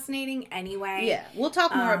super fascinating anyway. Yeah, we'll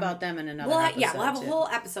talk more about them in another episode. Yeah, we'll have a whole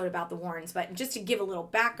episode about the Warrens. But just to give a little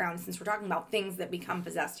background, since we're talking about things that become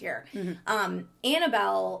possessed here.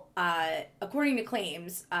 Annabelle, according to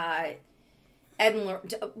claims...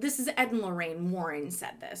 this is Ed and Lorraine Warren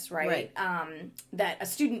said this, right? That a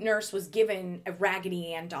student nurse was given a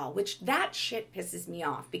Raggedy Ann doll, which that shit pisses me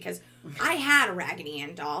off because I had a Raggedy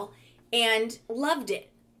Ann doll and loved it,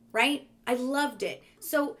 right? I loved it.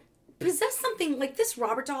 So possess something like this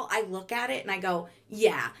Robert doll, I look at it and I go,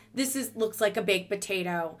 yeah, looks like a baked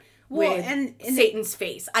potato with Satan's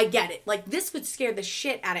face. I get it. Like, this would scare the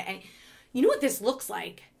shit out of any. You know what this looks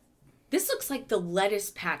like? This looks like the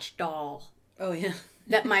lettuce patch doll. Oh, yeah.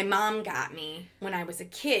 That my mom got me when I was a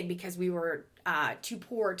kid because we were too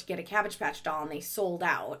poor to get a Cabbage Patch doll and they sold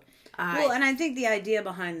out. And I think the idea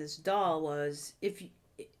behind this doll was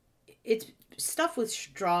it's stuffed with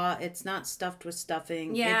straw. It's not stuffed with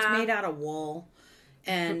stuffing. Yeah. It's made out of wool.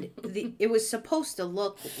 And it was supposed to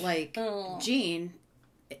look like Jean,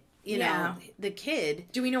 you know, the kid.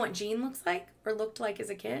 Do we know what Jean looks like or looked like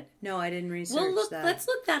as a kid? No, I didn't research that. Let's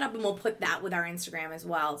look that up and we'll put that with our Instagram as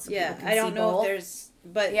well. So I don't know if there's,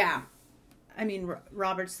 but I mean,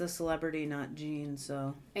 Robert's the celebrity, not Gene,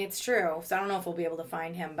 so. It's true. So I don't know if we'll be able to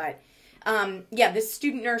find him. But, this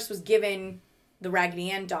student nurse was given the Raggedy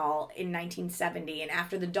Ann doll in 1970. And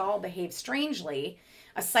after the doll behaved strangely,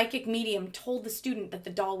 a psychic medium told the student that the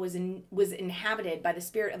doll was inhabited by the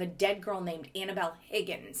spirit of a dead girl named Annabelle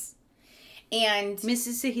Higgins. And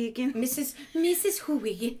Mrs. Higgins. Mrs.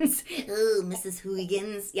 Huygens. Oh, Mrs.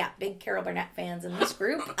 Huygens. Yeah, big Carol Burnett fans in this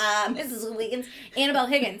group. Mrs. Huygens. Annabelle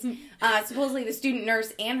Higgins. Supposedly the student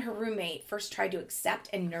nurse and her roommate first tried to accept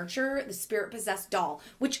and nurture the spirit-possessed doll,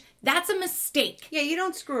 which, that's a mistake. Yeah, you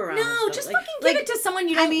don't screw around. No, just fucking give it to someone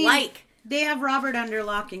you don't like. They have Robert under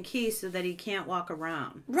lock and key so that he can't walk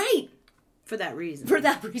around. Right. For that reason.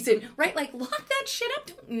 Right? Like, lock that shit up.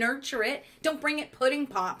 Don't nurture it. Don't bring it pudding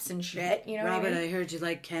pops and shit. You know Robert, what I mean? I heard you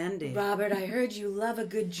like candy. Robert, I heard you love a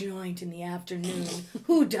good joint in the afternoon.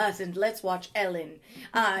 Who doesn't? Let's watch Ellen.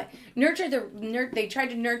 They tried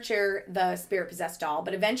to nurture the spirit-possessed doll,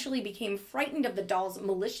 but eventually became frightened of the doll's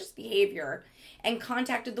malicious behavior and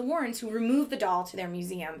contacted the Warrens, who removed the doll to their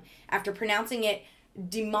museum after pronouncing it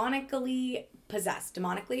demonically possessed.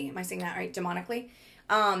 Demonically? Am I saying that right? Demonically?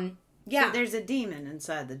 Yeah. So there's a demon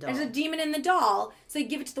inside the doll. There's a demon in the doll, so they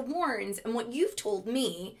give it to the Warrens. And what you've told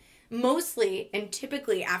me, mostly and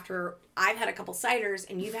typically after I've had a couple ciders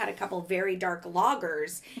and you've had a couple very dark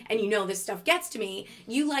lagers, and you know this stuff gets to me,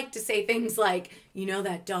 you like to say things like, you know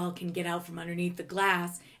that doll can get out from underneath the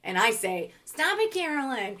glass. And I say, stop it,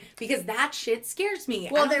 Carolyn, because that shit scares me.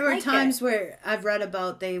 Well, there were times where I've read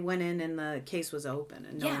about they went in and the case was open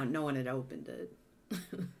and no one had opened it.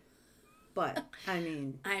 But, I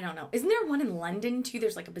mean... I don't know. Isn't there one in London, too?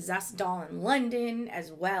 There's like a possessed doll in London as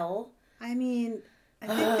well. I mean, I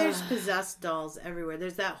think there's possessed dolls everywhere.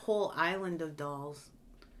 There's that whole island of dolls.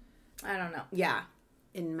 I don't know. Yeah.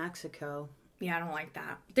 In Mexico. Yeah, I don't like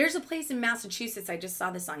that. There's a place in Massachusetts. I just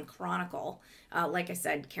saw this on Chronicle. Like I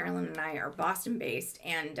said, Carolyn and I are Boston-based.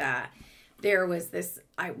 And there was this...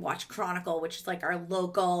 I watched Chronicle, which is like our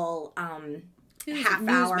local...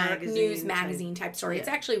 half-hour news magazine type story. Yeah. It's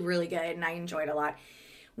actually really good, and I enjoyed it a lot.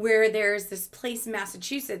 Where there's this place in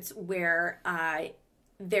Massachusetts where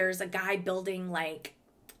there's a guy building like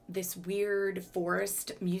this weird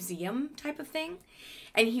forest museum type of thing,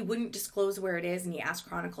 and he wouldn't disclose where it is, and he asked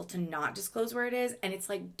Chronicle to not disclose where it is, and it's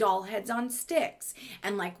like doll heads on sticks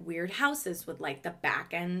and like weird houses with like the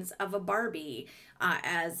back ends of a Barbie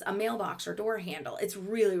as a mailbox or door handle. It's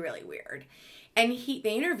really, really weird. And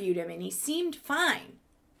they interviewed him, and he seemed fine,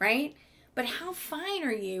 right? But how fine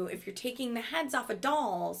are you if you're taking the heads off of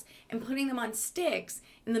dolls and putting them on sticks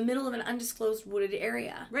in the middle of an undisclosed wooded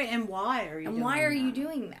area? Right, and why are you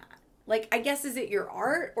doing that? Like, I guess, is it your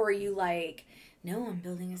art, or are you like, no, I'm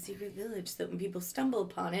building a secret village so that when people stumble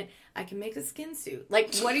upon it, I can make a skin suit.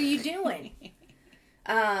 Like, what are you doing?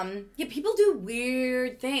 People do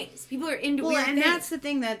weird things. People are into weird things. And that's the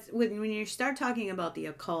thing when you start talking about the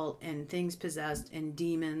occult and things possessed and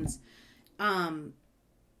demons,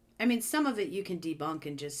 I mean, some of it you can debunk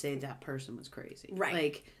and just say that person was crazy. Right.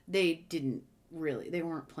 Like, they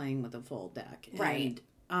weren't playing with a full deck. Right.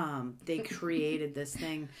 And they created this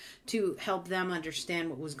thing to help them understand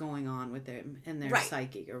what was going on with them and their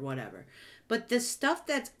psychic or whatever. But the stuff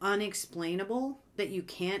that's unexplainable, that you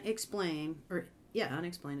can't explain, or... Yeah,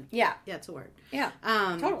 unexplainable. Yeah. Yeah, it's a word. Yeah,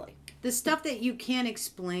 totally. The stuff that you can't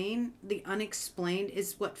explain, the unexplained,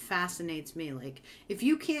 is what fascinates me. Like, if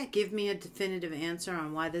you can't give me a definitive answer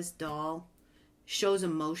on why this doll shows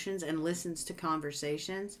emotions and listens to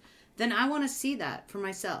conversations, then I want to see that for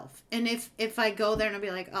myself. And if I go there and I'll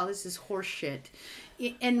be like, oh, this is horse shit,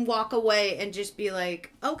 and walk away and just be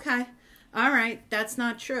like, okay, all right, that's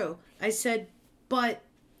not true. I said, but...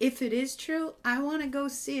 if it is true, I want to go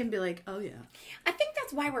see and be like, oh, yeah. I think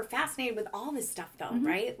that's why we're fascinated with all this stuff, though,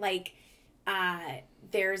 right? Like,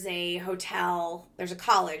 there's a hotel, there's a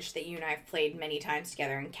college that you and I have played many times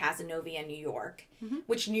together in Casanova, New York,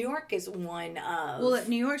 which New York is one of... Well,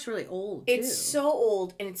 New York's really old, too. It's so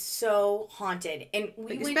old, and it's so haunted. And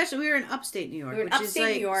we were in upstate New York,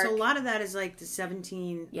 New York. So a lot of that is like the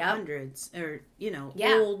 1700s, or,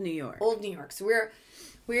 old New York. Old New York. So we're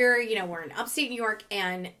in upstate New York,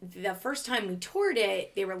 and the first time we toured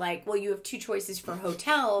it, they were like, well, you have two choices for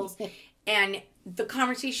hotels, and the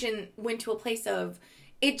conversation went to a place of,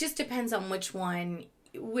 it just depends on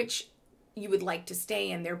which you would like to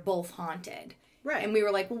stay in. They're both haunted. Right. And we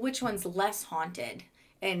were like, well, which one's less haunted?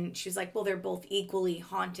 And she was like, well, they're both equally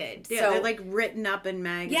haunted. Yeah, so, they're like written up in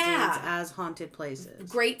magazines as haunted places.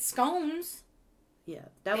 Great scones. Yeah,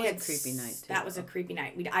 that was a creepy night, too. That was a creepy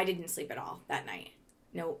night. I didn't sleep at all that night.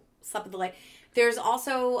 No, slept with the light. There's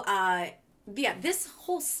also this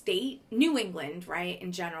whole state, New England, right,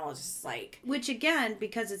 in general, is just like... Which, again,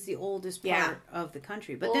 because it's the oldest part of the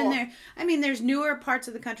country. But then there's newer parts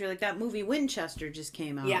of the country, like that movie Winchester just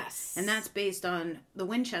came out. Yes. And that's based on the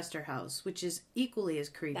Winchester house, which is equally as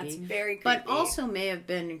creepy. That's very creepy. But also may have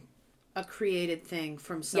been a created thing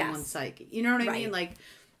from someone's psyche. You know what I mean? Like,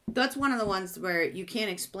 that's one of the ones where you can't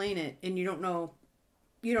explain it, and you don't know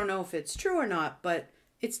if it's true or not, but...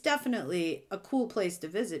 It's definitely a cool place to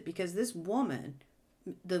visit because this woman,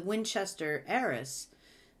 the Winchester heiress,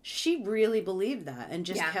 she really believed that and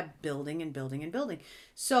just kept building and building and building.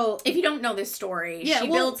 So if you don't know this story,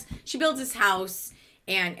 she builds this house,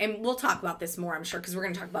 and we'll talk about this more, I'm sure, because we're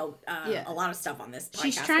going to talk about a lot of stuff on this podcast.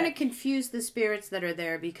 She's trying to confuse the spirits that are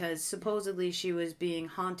there because supposedly she was being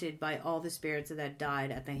haunted by all the spirits that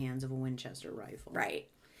died at the hands of a Winchester rifle. Right.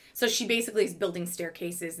 So she basically is building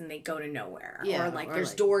staircases and they go to nowhere. Yeah, or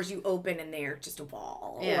there's doors you open and they're just a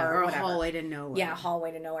wall. Yeah, or a hallway to nowhere. Yeah, a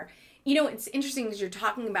hallway to nowhere. You know, it's interesting because you're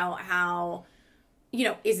talking about how, you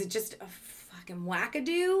know, is it just a fucking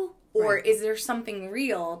wackadoo? Or is there something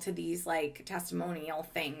real to these, like, testimonial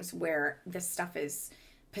things where this stuff is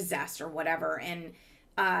possessed or whatever? And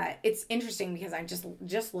it's interesting because I just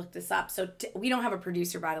looked this up. So we don't have a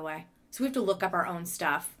producer, by the way. So we have to look up our own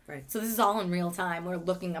stuff. Right. So this is all in real time. We're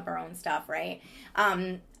looking up our own stuff, right?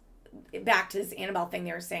 Back to this Annabelle thing,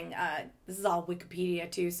 they were saying, this is all Wikipedia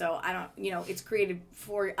too, so I don't, you know, it's created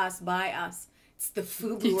for us, by us. It's the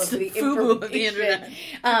FUBU of the internet.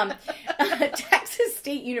 Texas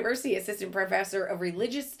State University assistant professor of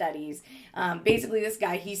religious studies. Basically, this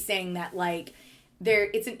guy, he's saying that, like,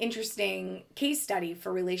 it's an interesting case study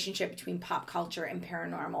for relationship between pop culture and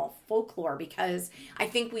paranormal folklore because I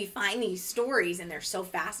think we find these stories and they're so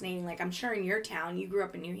fascinating. Like, I'm sure in your town, you grew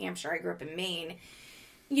up in New Hampshire, I grew up in Maine.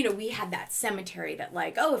 You know, we had that cemetery that,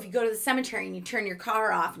 like, oh, if you go to the cemetery and you turn your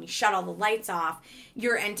car off and you shut all the lights off,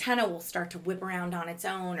 your antenna will start to whip around on its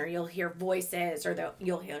own, or you'll hear voices, or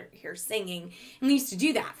you'll hear singing. And we used to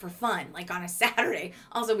do that for fun, like on a Saturday.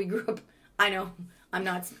 Also, we grew up, we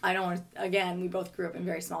both grew up in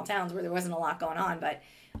very small towns where there wasn't a lot going on, but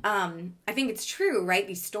I think it's true, right?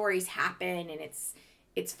 These stories happen and it's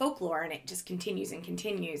folklore and it just continues and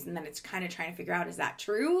continues, and then it's kind of trying to figure out, is that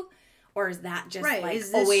true? Or is that just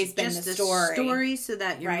always been the story? Story so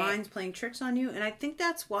that your mind's playing tricks on you? And I think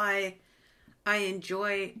that's why I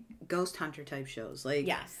enjoy ghost hunter type shows.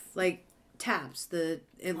 Like TAPS, the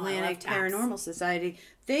Atlantic Paranormal Society.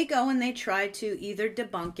 They go and they try to either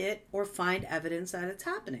debunk it or find evidence that it's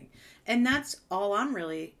happening. And that's all I'm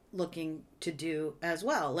really looking to do as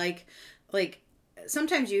well. Like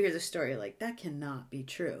sometimes you hear the story like, that cannot be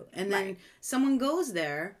true. And then someone goes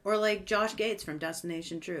there, or like Josh Gates from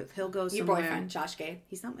Destination Truth. He'll go somewhere. Your boyfriend, Josh Gates.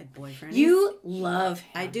 He not my boyfriend. You love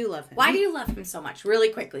him. I do love him. Why do you love him so much? Really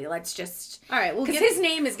quickly, let's just... All right, well... Because his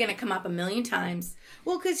name is going to come up a million times.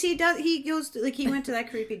 Well, because he goes to, like, he went to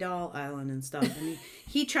that creepy doll island and stuff, and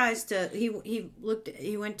he tries to... He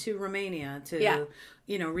went to Romania to,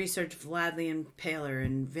 research Vlad the Impaler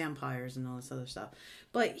and vampires and all this other stuff.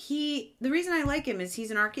 But the reason I like him is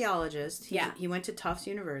he's an archaeologist. He went to Tufts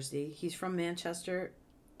University. He's from Manchester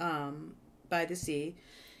by the sea.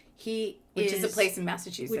 Which is a place in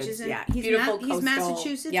Massachusetts. He's beautiful coastal. He's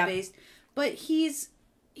Massachusetts based. But he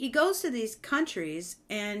goes to these countries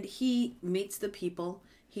and he meets the people.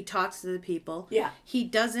 He talks to the people. Yeah. He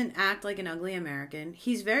doesn't act like an ugly American.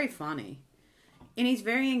 He's very funny. And he's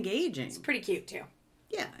very engaging. He's pretty cute too.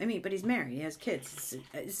 Yeah, I mean, but he's married. He has kids.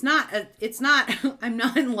 It's not, I'm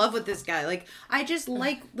not in love with this guy. Like, I just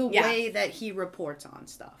like the way that he reports on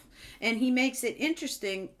stuff. And he makes it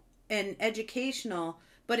interesting and educational,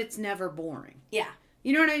 but it's never boring. Yeah.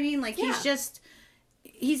 You know what I mean? Like,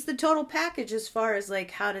 he's the total package as far as,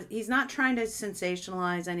 like, he's not trying to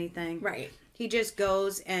sensationalize anything. Right. He just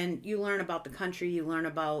goes and you learn about the country, you learn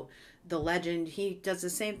about the legend. He does the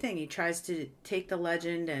same thing. He tries to take the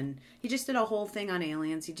legend, and he just did a whole thing on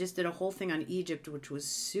aliens. He just did a whole thing on Egypt, which was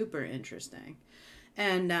super interesting.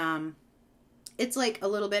 And it's like a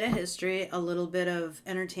little bit of history, a little bit of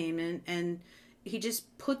entertainment, and he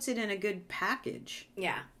just puts it in a good package.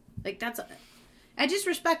 Yeah. Like, I just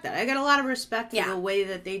respect that. I got a lot of respect for the way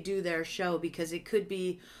that they do their show, because it could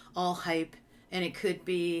be all hype, and it could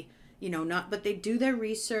be, not, but they do their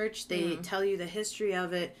research. They tell you the history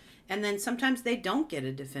of it. And then sometimes they don't get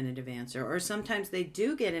a definitive answer, or sometimes they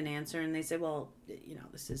do get an answer and they say, well,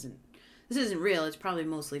 this isn't real. It's probably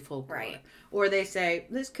mostly folklore. Right. Or they say,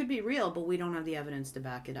 this could be real, but we don't have the evidence to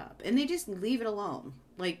back it up. And they just leave it alone.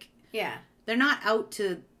 Like, they're not out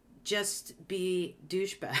to just be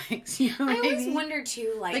douchebags. You know what I always mean? wonder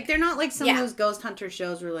too, like they're not like some of those ghost hunter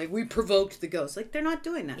shows where like we provoked the ghost. Like they're not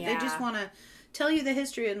doing that. Yeah. They just want to tell you the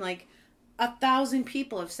history, and like 1,000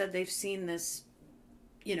 people have said they've seen this,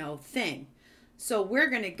 thing. So we're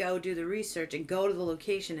going to go do the research and go to the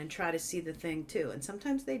location and try to see the thing too. And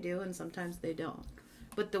sometimes they do and sometimes they don't.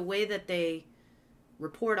 But the way that they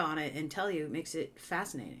report on it and tell you makes it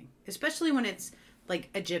fascinating, especially when it's like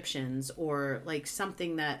Egyptians or like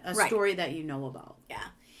something story that you know about. Yeah.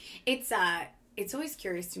 It's always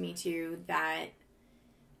curious to me too that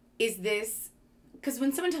is this, because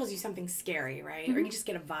when someone tells you something scary, right? Mm-hmm. Or you just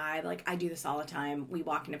get a vibe, like I do this all the time. We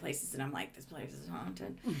walk into places and I'm like, this place is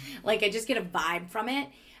haunted. Mm-hmm. Like I just get a vibe from it.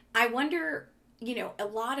 I wonder, a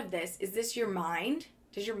lot of this, is this your mind?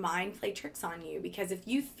 Does your mind play tricks on you? Because if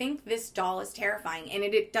you think this doll is terrifying, and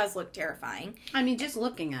it does look terrifying. I mean, just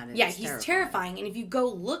looking at it. Yeah, he's terrifying. And if you go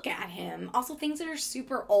look at him, also things that are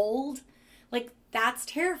super old, like that's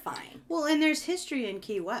terrifying. Well, and there's history in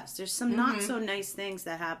Key West. There's some not so nice things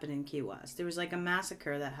that happen in Key West. There was like a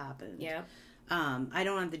massacre that happened. Yeah. I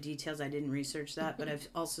don't have the details. I didn't research that, but I've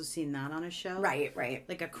also seen that on a show. Right.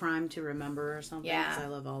 Like A Crime to Remember or something. Yeah. Because I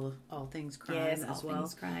love all things crime as well. All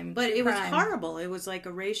things crime. But it was horrible. It was like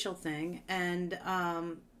a racial thing. And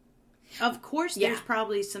of course there's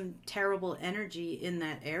probably some terrible energy in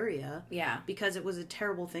that area. Yeah. Because it was a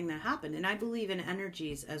terrible thing that happened. And I believe in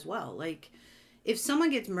energies as well. Like if someone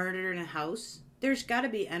gets murdered in a house, there's got to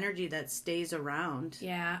be energy that stays around.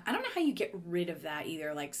 Yeah. I don't know how you get rid of that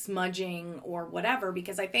either, like smudging or whatever,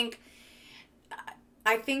 because I think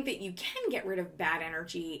that you can get rid of bad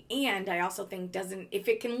energy, and I also think if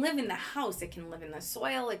it can live in the house, it can live in the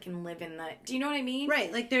soil, it can live in do you know what I mean?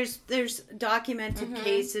 Right. Like there's documented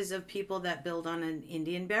cases of people that built on an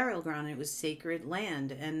Indian burial ground. It was sacred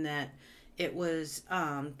land, and that it was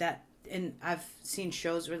and I've seen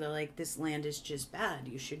shows where they're like, this land is just bad.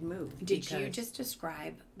 You should move. Did you just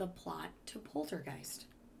describe the plot to Poltergeist?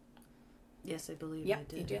 Yes, I believe I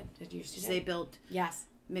did. You did. Did you? They built yes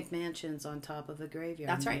McMansions on top of a graveyard.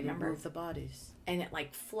 That's right. And remember, moved the bodies, and it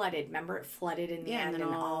like flooded. Remember, it flooded in the end, and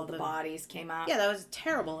all the bodies came out. Yeah, that was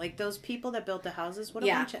terrible. Like those people that built the houses, what a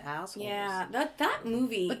bunch of assholes. Yeah, that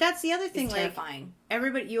movie. But that's the other thing. Is terrifying.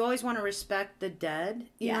 Everybody, you always want to respect the dead.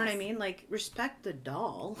 You know what I mean? Like respect the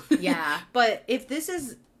doll. Yeah. But if this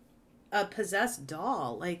is a possessed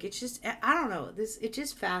doll, like it's just, I don't know. It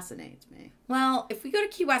just fascinates me. Well, if we go to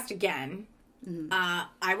Key West again,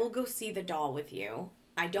 I will go see the doll with you.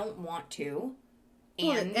 I don't want to.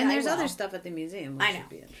 And there's other stuff at the museum. I know.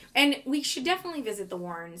 And we should definitely visit the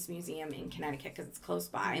Warrens Museum in Connecticut because it's close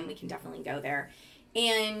by and we can definitely go there.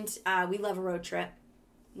 And we love a road trip.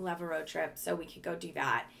 So we could go do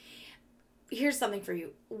that. Here's something for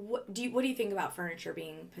you. What do you think about furniture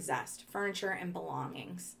being possessed? Furniture and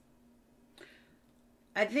belongings.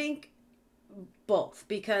 I think both,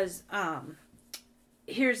 because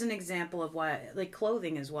here's an example of why, like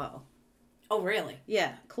clothing as well. Oh, really?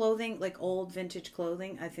 Yeah, clothing, like old vintage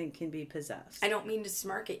clothing, I think can be possessed. I don't mean to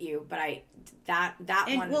smirk at you, but that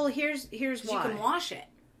and, one. Well, here's why. You can wash it.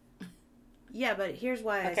 Yeah, but here's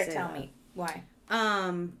why I say Okay, tell me why.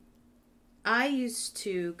 I used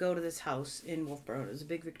to go to this house in Wolfboro. It was a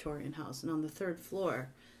big Victorian house, and on the 3rd floor,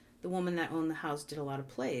 the woman that owned the house did a lot of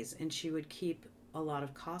plays, and she would keep a lot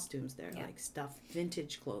of costumes there, like stuff,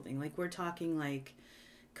 vintage clothing. Like we're talking like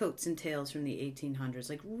coats and tails from the 1800s,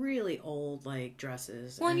 like really old like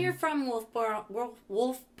dresses. Well, and you're from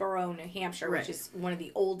Wolfboro, New Hampshire, which is one of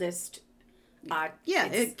the oldest. Again,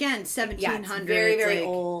 1700s. Yeah, it's very, very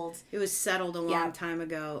old. It was settled a long time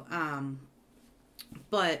ago.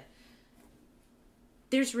 But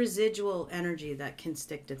there's residual energy that can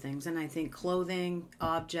stick to things, and I think clothing,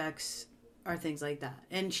 objects are things like that.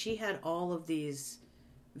 And she had all of these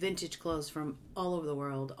vintage clothes from all over the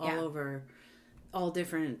world, over all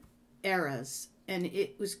different eras, and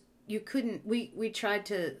it was, you couldn't, we tried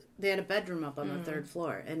to, they had a bedroom up on the 3rd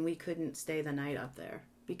floor, and we couldn't stay the night up there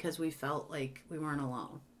because we felt like we weren't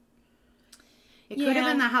alone. It could have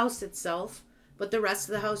been the house itself, but the rest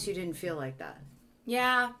of the house you didn't feel like that.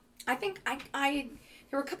 Yeah, I think I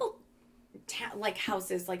there were a couple like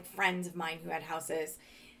houses, like friends of mine who had houses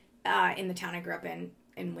in the town I grew up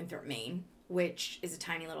in Winthrop, Maine, which is a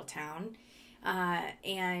tiny little town.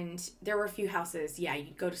 And there were a few houses,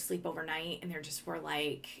 you'd go to sleep overnight and there just were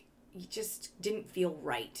like, you just didn't feel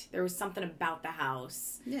right. There was something about the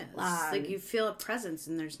house. Yeah, it's like you feel a presence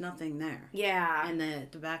and there's nothing there. Yeah. And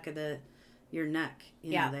the back of your neck,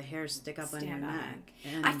 you know, the hairs stick up on your neck.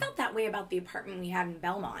 And I felt that way about the apartment we had in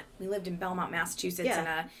Belmont. We lived in Belmont, Massachusetts, in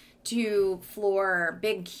a 2-floor,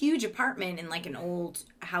 big, huge apartment in like an old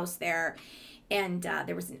house there. And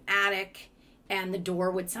there was an attic, and the door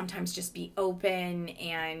would sometimes just be open,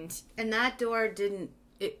 and that door didn't.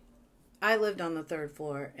 I lived on the 3rd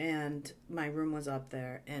floor, and my room was up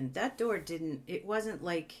there, and that door didn't. It wasn't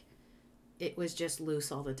like it was just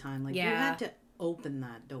loose all the time. Like you had to open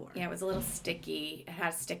that door. Yeah, it was a little sticky. It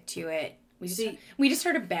had to stick to it. We just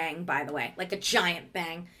heard a bang, by the way, like a giant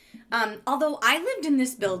bang. Although I lived in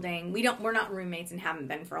this building, we're not roommates and haven't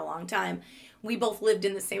been for a long time. We both lived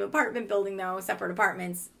in the same apartment building, though, separate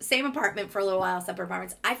apartments. Same apartment for a little while, separate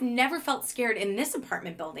apartments. I've never felt scared in this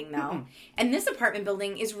apartment building, though. Mm-mm. And this apartment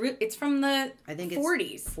building it's from the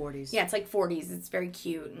 40s. It's 40s. Yeah, it's like 40s. It's very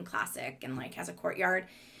cute and classic and like has a courtyard.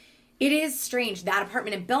 It is strange. That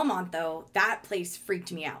apartment in Belmont, though, that place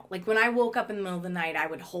freaked me out. Like, when I woke up in the middle of the night, I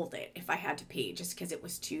would hold it if I had to pee, just because it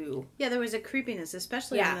was too... Yeah, there was a creepiness,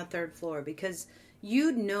 especially on the 3rd floor, because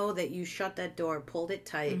you'd know that you shut that door, pulled it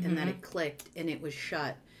tight, and then it clicked, and it was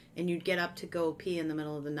shut. And you'd get up to go pee in the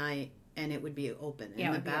middle of the night, and it would be open.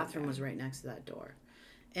 And the bathroom was right next to that door.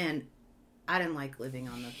 And I didn't like living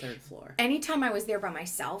on the 3rd floor. Anytime I was there by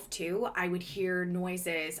myself, too, I would hear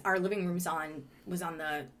noises. Our living room was on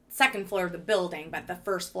the 2nd floor of the building, but the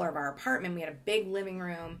 1st floor of our apartment, we had a big living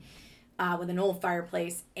room with an old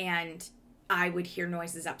fireplace, and I would hear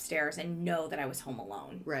noises upstairs and know that I was home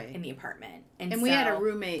alone in the apartment. And we had a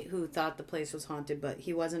roommate who thought the place was haunted, but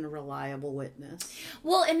he wasn't a reliable witness.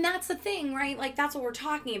 Well, and that's the thing, right? Like, that's what we're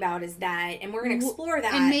talking about is that, and we're going to explore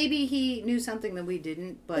that. And maybe he knew something that we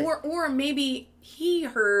didn't, but... Or maybe he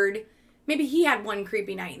heard... Maybe he had one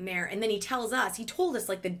creepy night in there, and then he told us,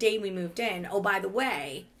 like, the day we moved in, oh, by the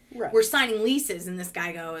way... Right. We're signing leases, and this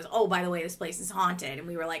guy goes, oh, by the way, this place is haunted. And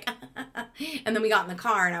we were like, and then we got in the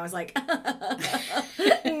car, and I was like,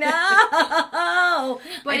 no.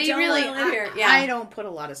 But he really, I don't put a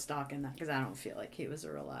lot of stock in that, because I don't feel like he was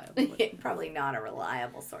a reliable Probably not a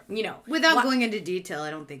reliable source. Without going into detail,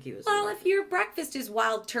 I don't think he was. Well, if your breakfast is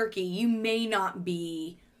wild turkey, you may not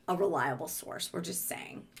be a reliable source. We're just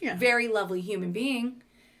saying. Yeah. Very lovely human being.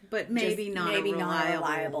 But maybe not a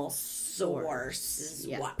reliable source is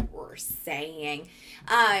what we're saying.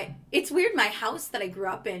 It's weird. My house that I grew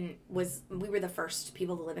up in we were the first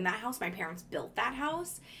people to live in that house. My parents built that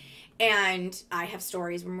house. And I have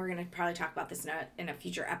stories, and we're going to probably talk about this in a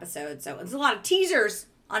future episode. So there's a lot of teasers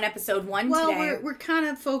on episode 1 today. Well, we're kind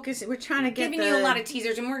of focused. We're trying to giving you a lot of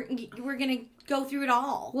teasers, and we're going to go through it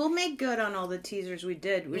all. We'll make good on all the teasers we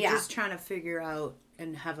did. We're just trying to figure out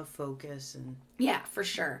and have a focus. And yeah, for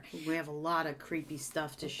sure. We have a lot of creepy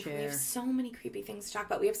stuff to share. We have so many creepy things to talk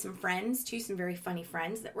about. We have some friends, too, some very funny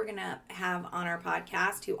friends that we're going to have on our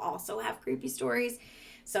podcast who also have creepy stories.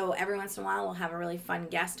 So every once in a while, we'll have a really fun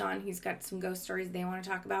guest on who's got some ghost stories they want to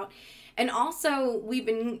talk about. And also, we've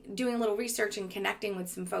been doing a little research and connecting with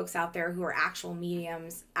some folks out there who are actual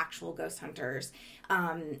mediums, actual ghost hunters,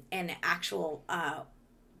 and actual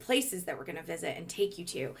places that we're going to visit and take you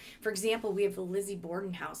to. For example, we have the Lizzie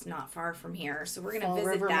Borden house not far from here. So we're going to visit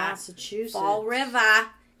River, that. Massachusetts. Fall River.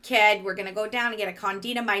 Kid, we're gonna go down and get a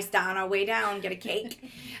Condita Meister on our way down, get a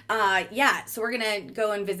cake. So we're gonna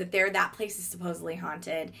go and visit there. That place is supposedly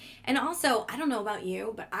haunted. And also, I don't know about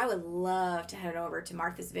you, but I would love to head over to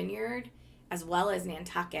Martha's Vineyard as well as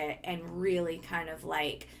Nantucket and really kind of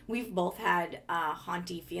like, we've both had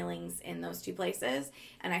haunty feelings in those two places,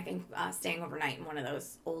 and I think staying overnight in one of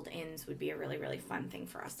those old inns would be a really, really fun thing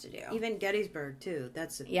for us to do. Even Gettysburg too.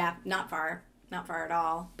 Yeah, not far. Not far at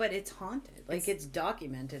all. But it's haunted. Like, it's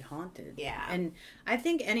documented haunted. Yeah. And I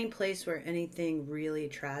think any place where anything really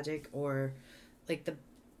tragic or, like,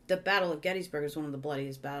 the Battle of Gettysburg is one of the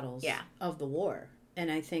bloodiest battles of the war. And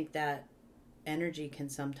I think that energy can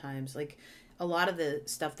sometimes, like, a lot of the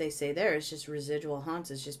stuff they say there is just residual haunts.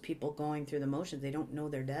 It's just people going through the motions. They don't know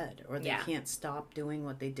they're dead. Or they can't stop doing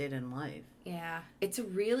what they did in life. Yeah. It's a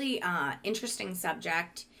really interesting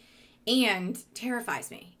subject and terrifies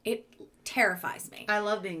me. It terrifies me. I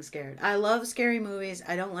love being scared. I love scary movies.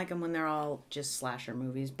 I don't like them when they're all just slasher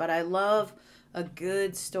movies, but I love a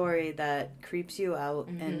good story that creeps you out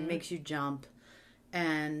and makes you jump,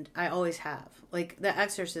 and I always have. Like The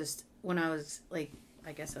Exorcist, when I was like,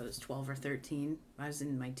 I guess I was 12 or 13, I was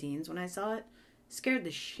in my teens when I saw it, scared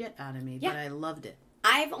the shit out of me, but I loved it.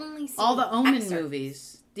 I've only seen all the Omen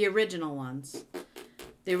movies, the original ones,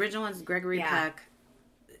 Gregory Peck,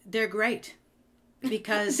 they're great.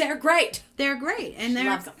 Because they're great, and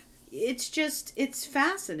it's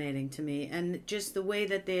fascinating to me, and just the way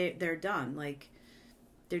that they're done, like,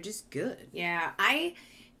 they're just good. Yeah, I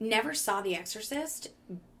never saw The Exorcist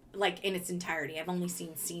like in its entirety. I've only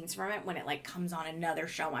seen scenes from it when it like comes on another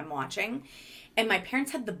show I'm watching, and my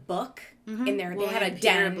parents had the book in there. They had a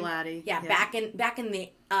den. Blatty. Yeah, back in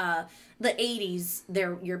the the 80s,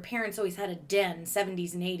 your parents always had a den,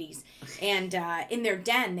 70s and 80s. And in their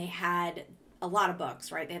den, they had a lot of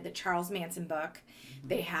books, right? They had the Charles Manson book.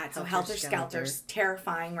 They had Helter Skelter,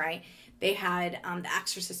 terrifying, right? They had the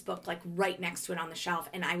Exorcist book like right next to it on the shelf,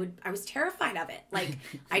 and I was terrified of it. Like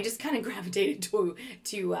I just kind of gravitated to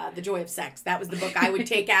The Joy of Sex. That was the book I would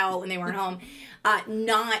take out when they weren't home.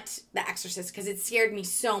 Not The Exorcist, because it scared me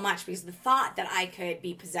so much, because the thought that I could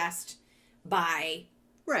be possessed by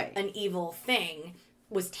an evil thing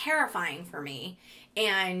was terrifying for me,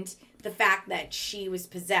 and the fact that she was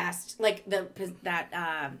possessed, like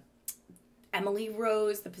Emily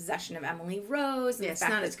Rose, the possession of Emily Rose. And it's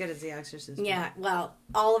not as good as The Exorcist. Yeah, well,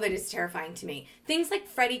 all of it is terrifying to me. Things like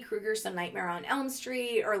Freddy Krueger's Some Nightmare on Elm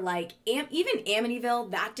Street, or like even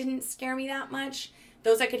Amityville, that didn't scare me that much.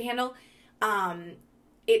 Those I could handle.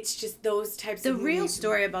 It's just those types of movies. The real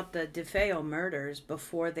story about the DeFeo murders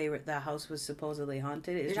before the house was supposedly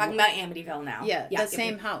haunted. You're talking about Amityville now. Yeah, the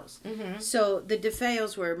same house. Mm-hmm. So the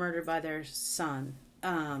DeFeos were murdered by their son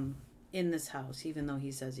in this house, even though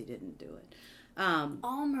he says he didn't do it.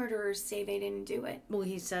 All murderers say they didn't do it. Well,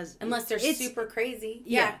 he says... Unless they're super crazy.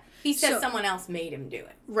 Yeah. He says someone else made him do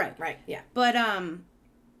it. Right. Right, yeah. But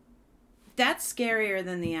that's scarier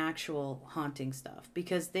than the actual haunting stuff,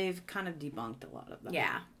 because they've kind of debunked a lot of that.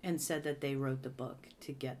 Yeah. And said that they wrote the book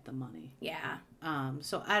to get the money. Yeah.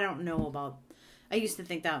 So I don't know about... I used to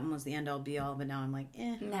think that one was the end-all be-all, but now I'm like, I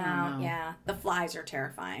don't know. Yeah. The flies are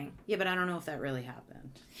terrifying. Yeah, but I don't know if that really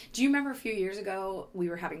happened. Do you remember a few years ago, we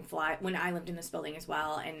were having when I lived in this building as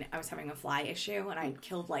well, and I was having a fly issue, and I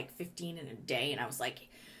killed like 15 in a day, and I was like,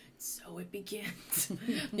 so it begins.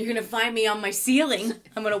 You're going to find me on my ceiling.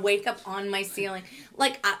 I'm going to wake up on my ceiling.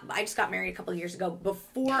 Like, I just got married a couple of years ago.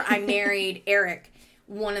 Before I married Eric,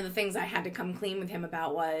 one of the things I had to come clean with him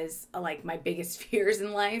about was like my biggest fears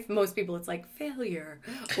in life. Most people, it's like failure,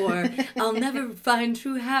 or I'll never find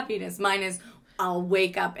true happiness. Mine is I'll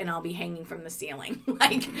wake up and I'll be hanging from the ceiling.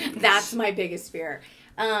 Like, that's my biggest fear,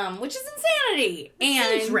 which is insanity.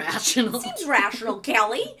 And seems rational. Seems rational,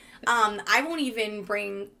 Kelly. I won't even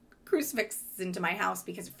bring crucifixes into my house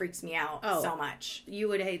because it freaks me out so much. You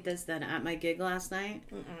would hate this then. At my gig last night,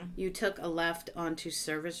 you took a left onto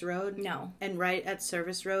Service Road. No. And right at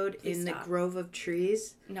Service Road, the grove of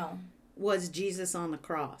trees, was Jesus on the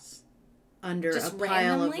cross under just a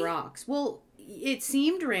pile of rocks. Well, it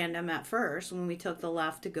seemed random at first when we took the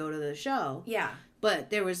left to go to the show. Yeah.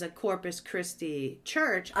 But there was a Corpus Christi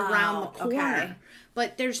church around the corner. Okay.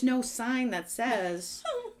 But there's no sign that says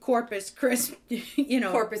Corpus Christi,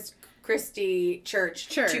 Corpus Christi Church.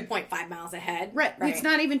 2.5 miles ahead. Right. It's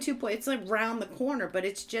not even 2 points. It's like around the corner, but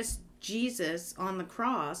it's just Jesus on the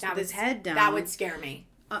cross with his head down. That would scare me.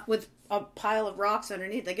 With a pile of rocks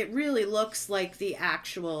underneath. Like, it really looks like the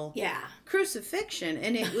actual crucifixion.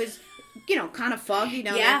 And it was... kind of foggy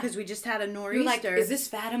down there because we just had a nor'easter. Like, is this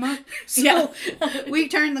Fatima? So we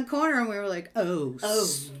turned the corner and we were like,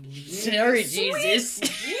 sorry, Jesus.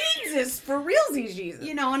 Jesus, for realsies, Jesus.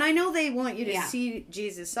 And I know they want you to see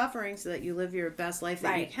Jesus suffering so that you live your best life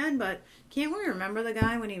that you can, but can't we remember the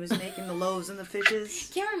guy when he was making the loaves and the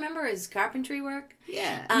fishes? Can't remember his carpentry work?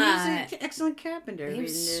 Yeah. He was an excellent carpenter. He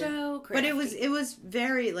was so crafty. But it was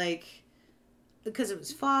very, like... Because it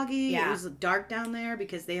was foggy, it was dark down there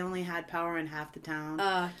because they only had power in half the town.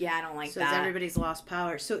 I don't like that. So everybody's lost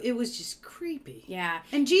power. So it was just creepy. Yeah.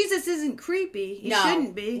 And Jesus isn't creepy. He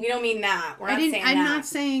shouldn't be. We don't mean that. I'm not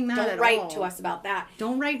saying that at all. Don't write to us about that.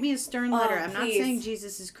 Don't write me a stern letter. I'm not saying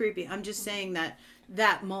Jesus is creepy. I'm just saying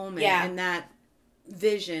that moment and that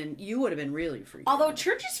vision, you would have been really freaked out. Although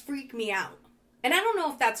churches freak me out. And I don't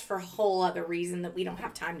know if that's for a whole other reason that we don't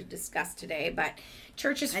have time to discuss today, but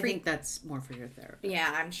churches freak... I think that's more for your therapist.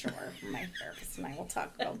 Yeah, I'm sure. My therapist and I will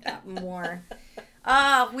talk about that more.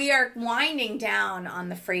 We are winding down on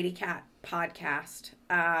the Frady Cat podcast.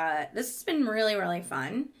 This has been really, really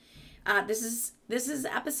fun. This is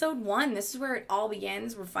episode 1. This is where it all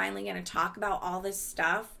begins. We're finally going to talk about all this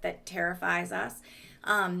stuff that terrifies us.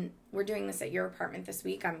 We're doing this at your apartment this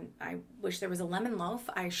week. I wish there was a lemon loaf.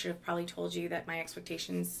 I should have probably told you that my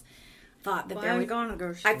expectations thought that I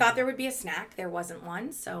thought there would be a snack. There wasn't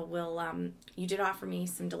one. So we'll, you did offer me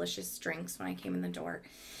some delicious drinks when I came in the door.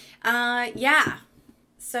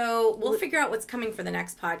 So we'll figure out what's coming for the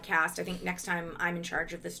next podcast. I think next time I'm in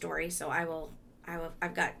charge of the story. So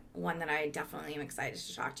I've got one that I definitely am excited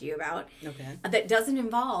to talk to you about. Okay. That doesn't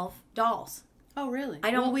involve dolls. Oh, really?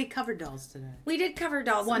 We covered dolls today. We did cover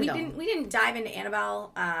dolls. We didn't dive into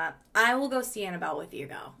Annabelle. I will go see Annabelle with you,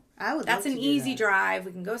 though. That's an easy drive.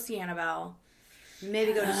 We can go see Annabelle.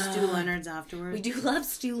 Maybe go to Stu Leonard's afterwards. We do love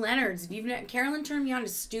Stu Leonard's. Carolyn turned me on to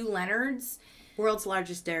Stu Leonard's. World's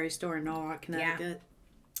largest dairy store in Norwalk, Connecticut.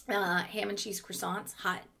 Ham and cheese croissants,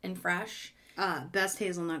 hot and fresh. Best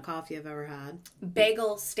hazelnut coffee I've ever had.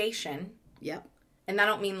 Bagel Station. Yep. And I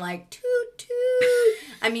don't mean like toot toot.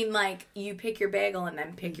 I mean like you pick your bagel and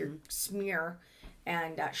then pick your smear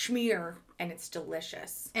and schmear, and it's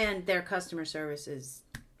delicious. And their customer service is,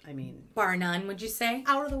 I mean, bar none. Would you say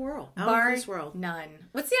out of the world? Bar of this world. None.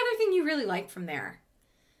 What's the other thing you really like from there?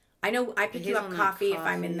 I know I pick you up coffee if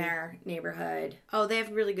I'm in their neighborhood. Oh, they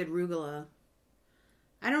have really good rugula.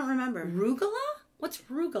 I don't remember. Rugula? What's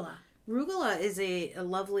rugula? Rugula is a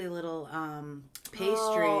lovely little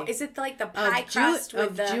pastry. Oh, is it like the pie crust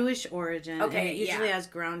with the Jewish origin? Okay, and it usually has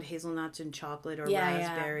ground hazelnuts and chocolate or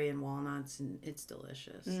raspberry and walnuts, and it's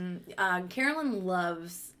delicious. Carolyn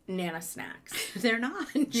loves Nana snacks. They're not.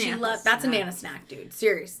 She loves that's a Nana snack, dude.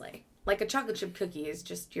 Seriously, like a chocolate chip cookie is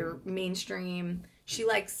just your mainstream. She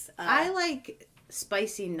likes. I like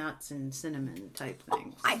spicy nuts and cinnamon type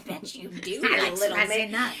things. I bet you do. I like spicy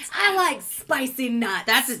nuts. I like spicy nuts.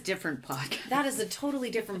 That's a different podcast. That is a totally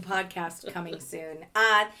different podcast coming soon.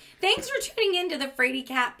 Thanks for tuning in to the Frady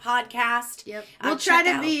Cat podcast. Yep. We'll try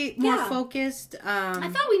to be more focused. I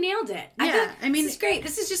thought we nailed it. I mean, this is great.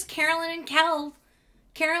 This is just Carolyn and Kelly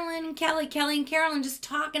and Carolyn just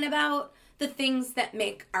talking about the things that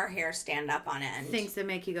make our hair stand up on end. Things that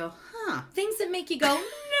make you go, huh. Things that make you go,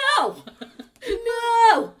 no.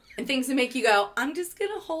 No! And things that make you go, I'm just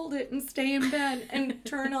going to hold it and stay in bed and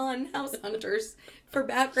turn on House Hunters for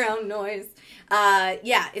background noise.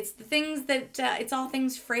 It's the things that, it's all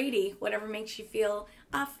things Frady, whatever makes you feel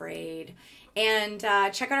afraid. And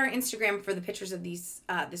check out our Instagram for the pictures of these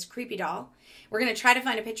this creepy doll. We're going to try to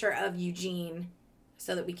find a picture of Eugene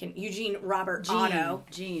so that we can, Eugene Robert Otto.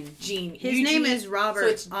 Gene. His name is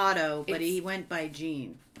Robert Otto, but he went by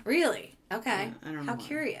Gene. Really? Okay. Yeah, I don't know. How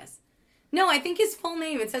curious. No, I think his full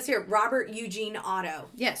name, it says here, Robert Eugene Otto.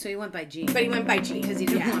 Yeah, so he went by Gene. But he went by Gene. Because he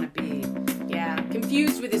didn't want to be... Yeah,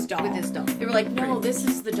 confused with his doll. They were like, no, this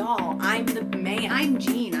is the doll. I'm the man. I'm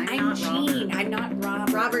Gene. I'm not Gene. Robert. I'm not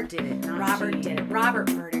Robert. Robert did it, not Robert Gene. did it. Robert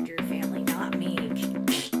murdered your family, not me.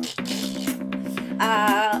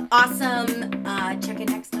 Awesome. Check in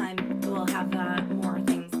next time. We'll have more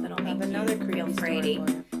things that'll make you feel Frady.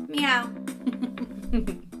 Meow.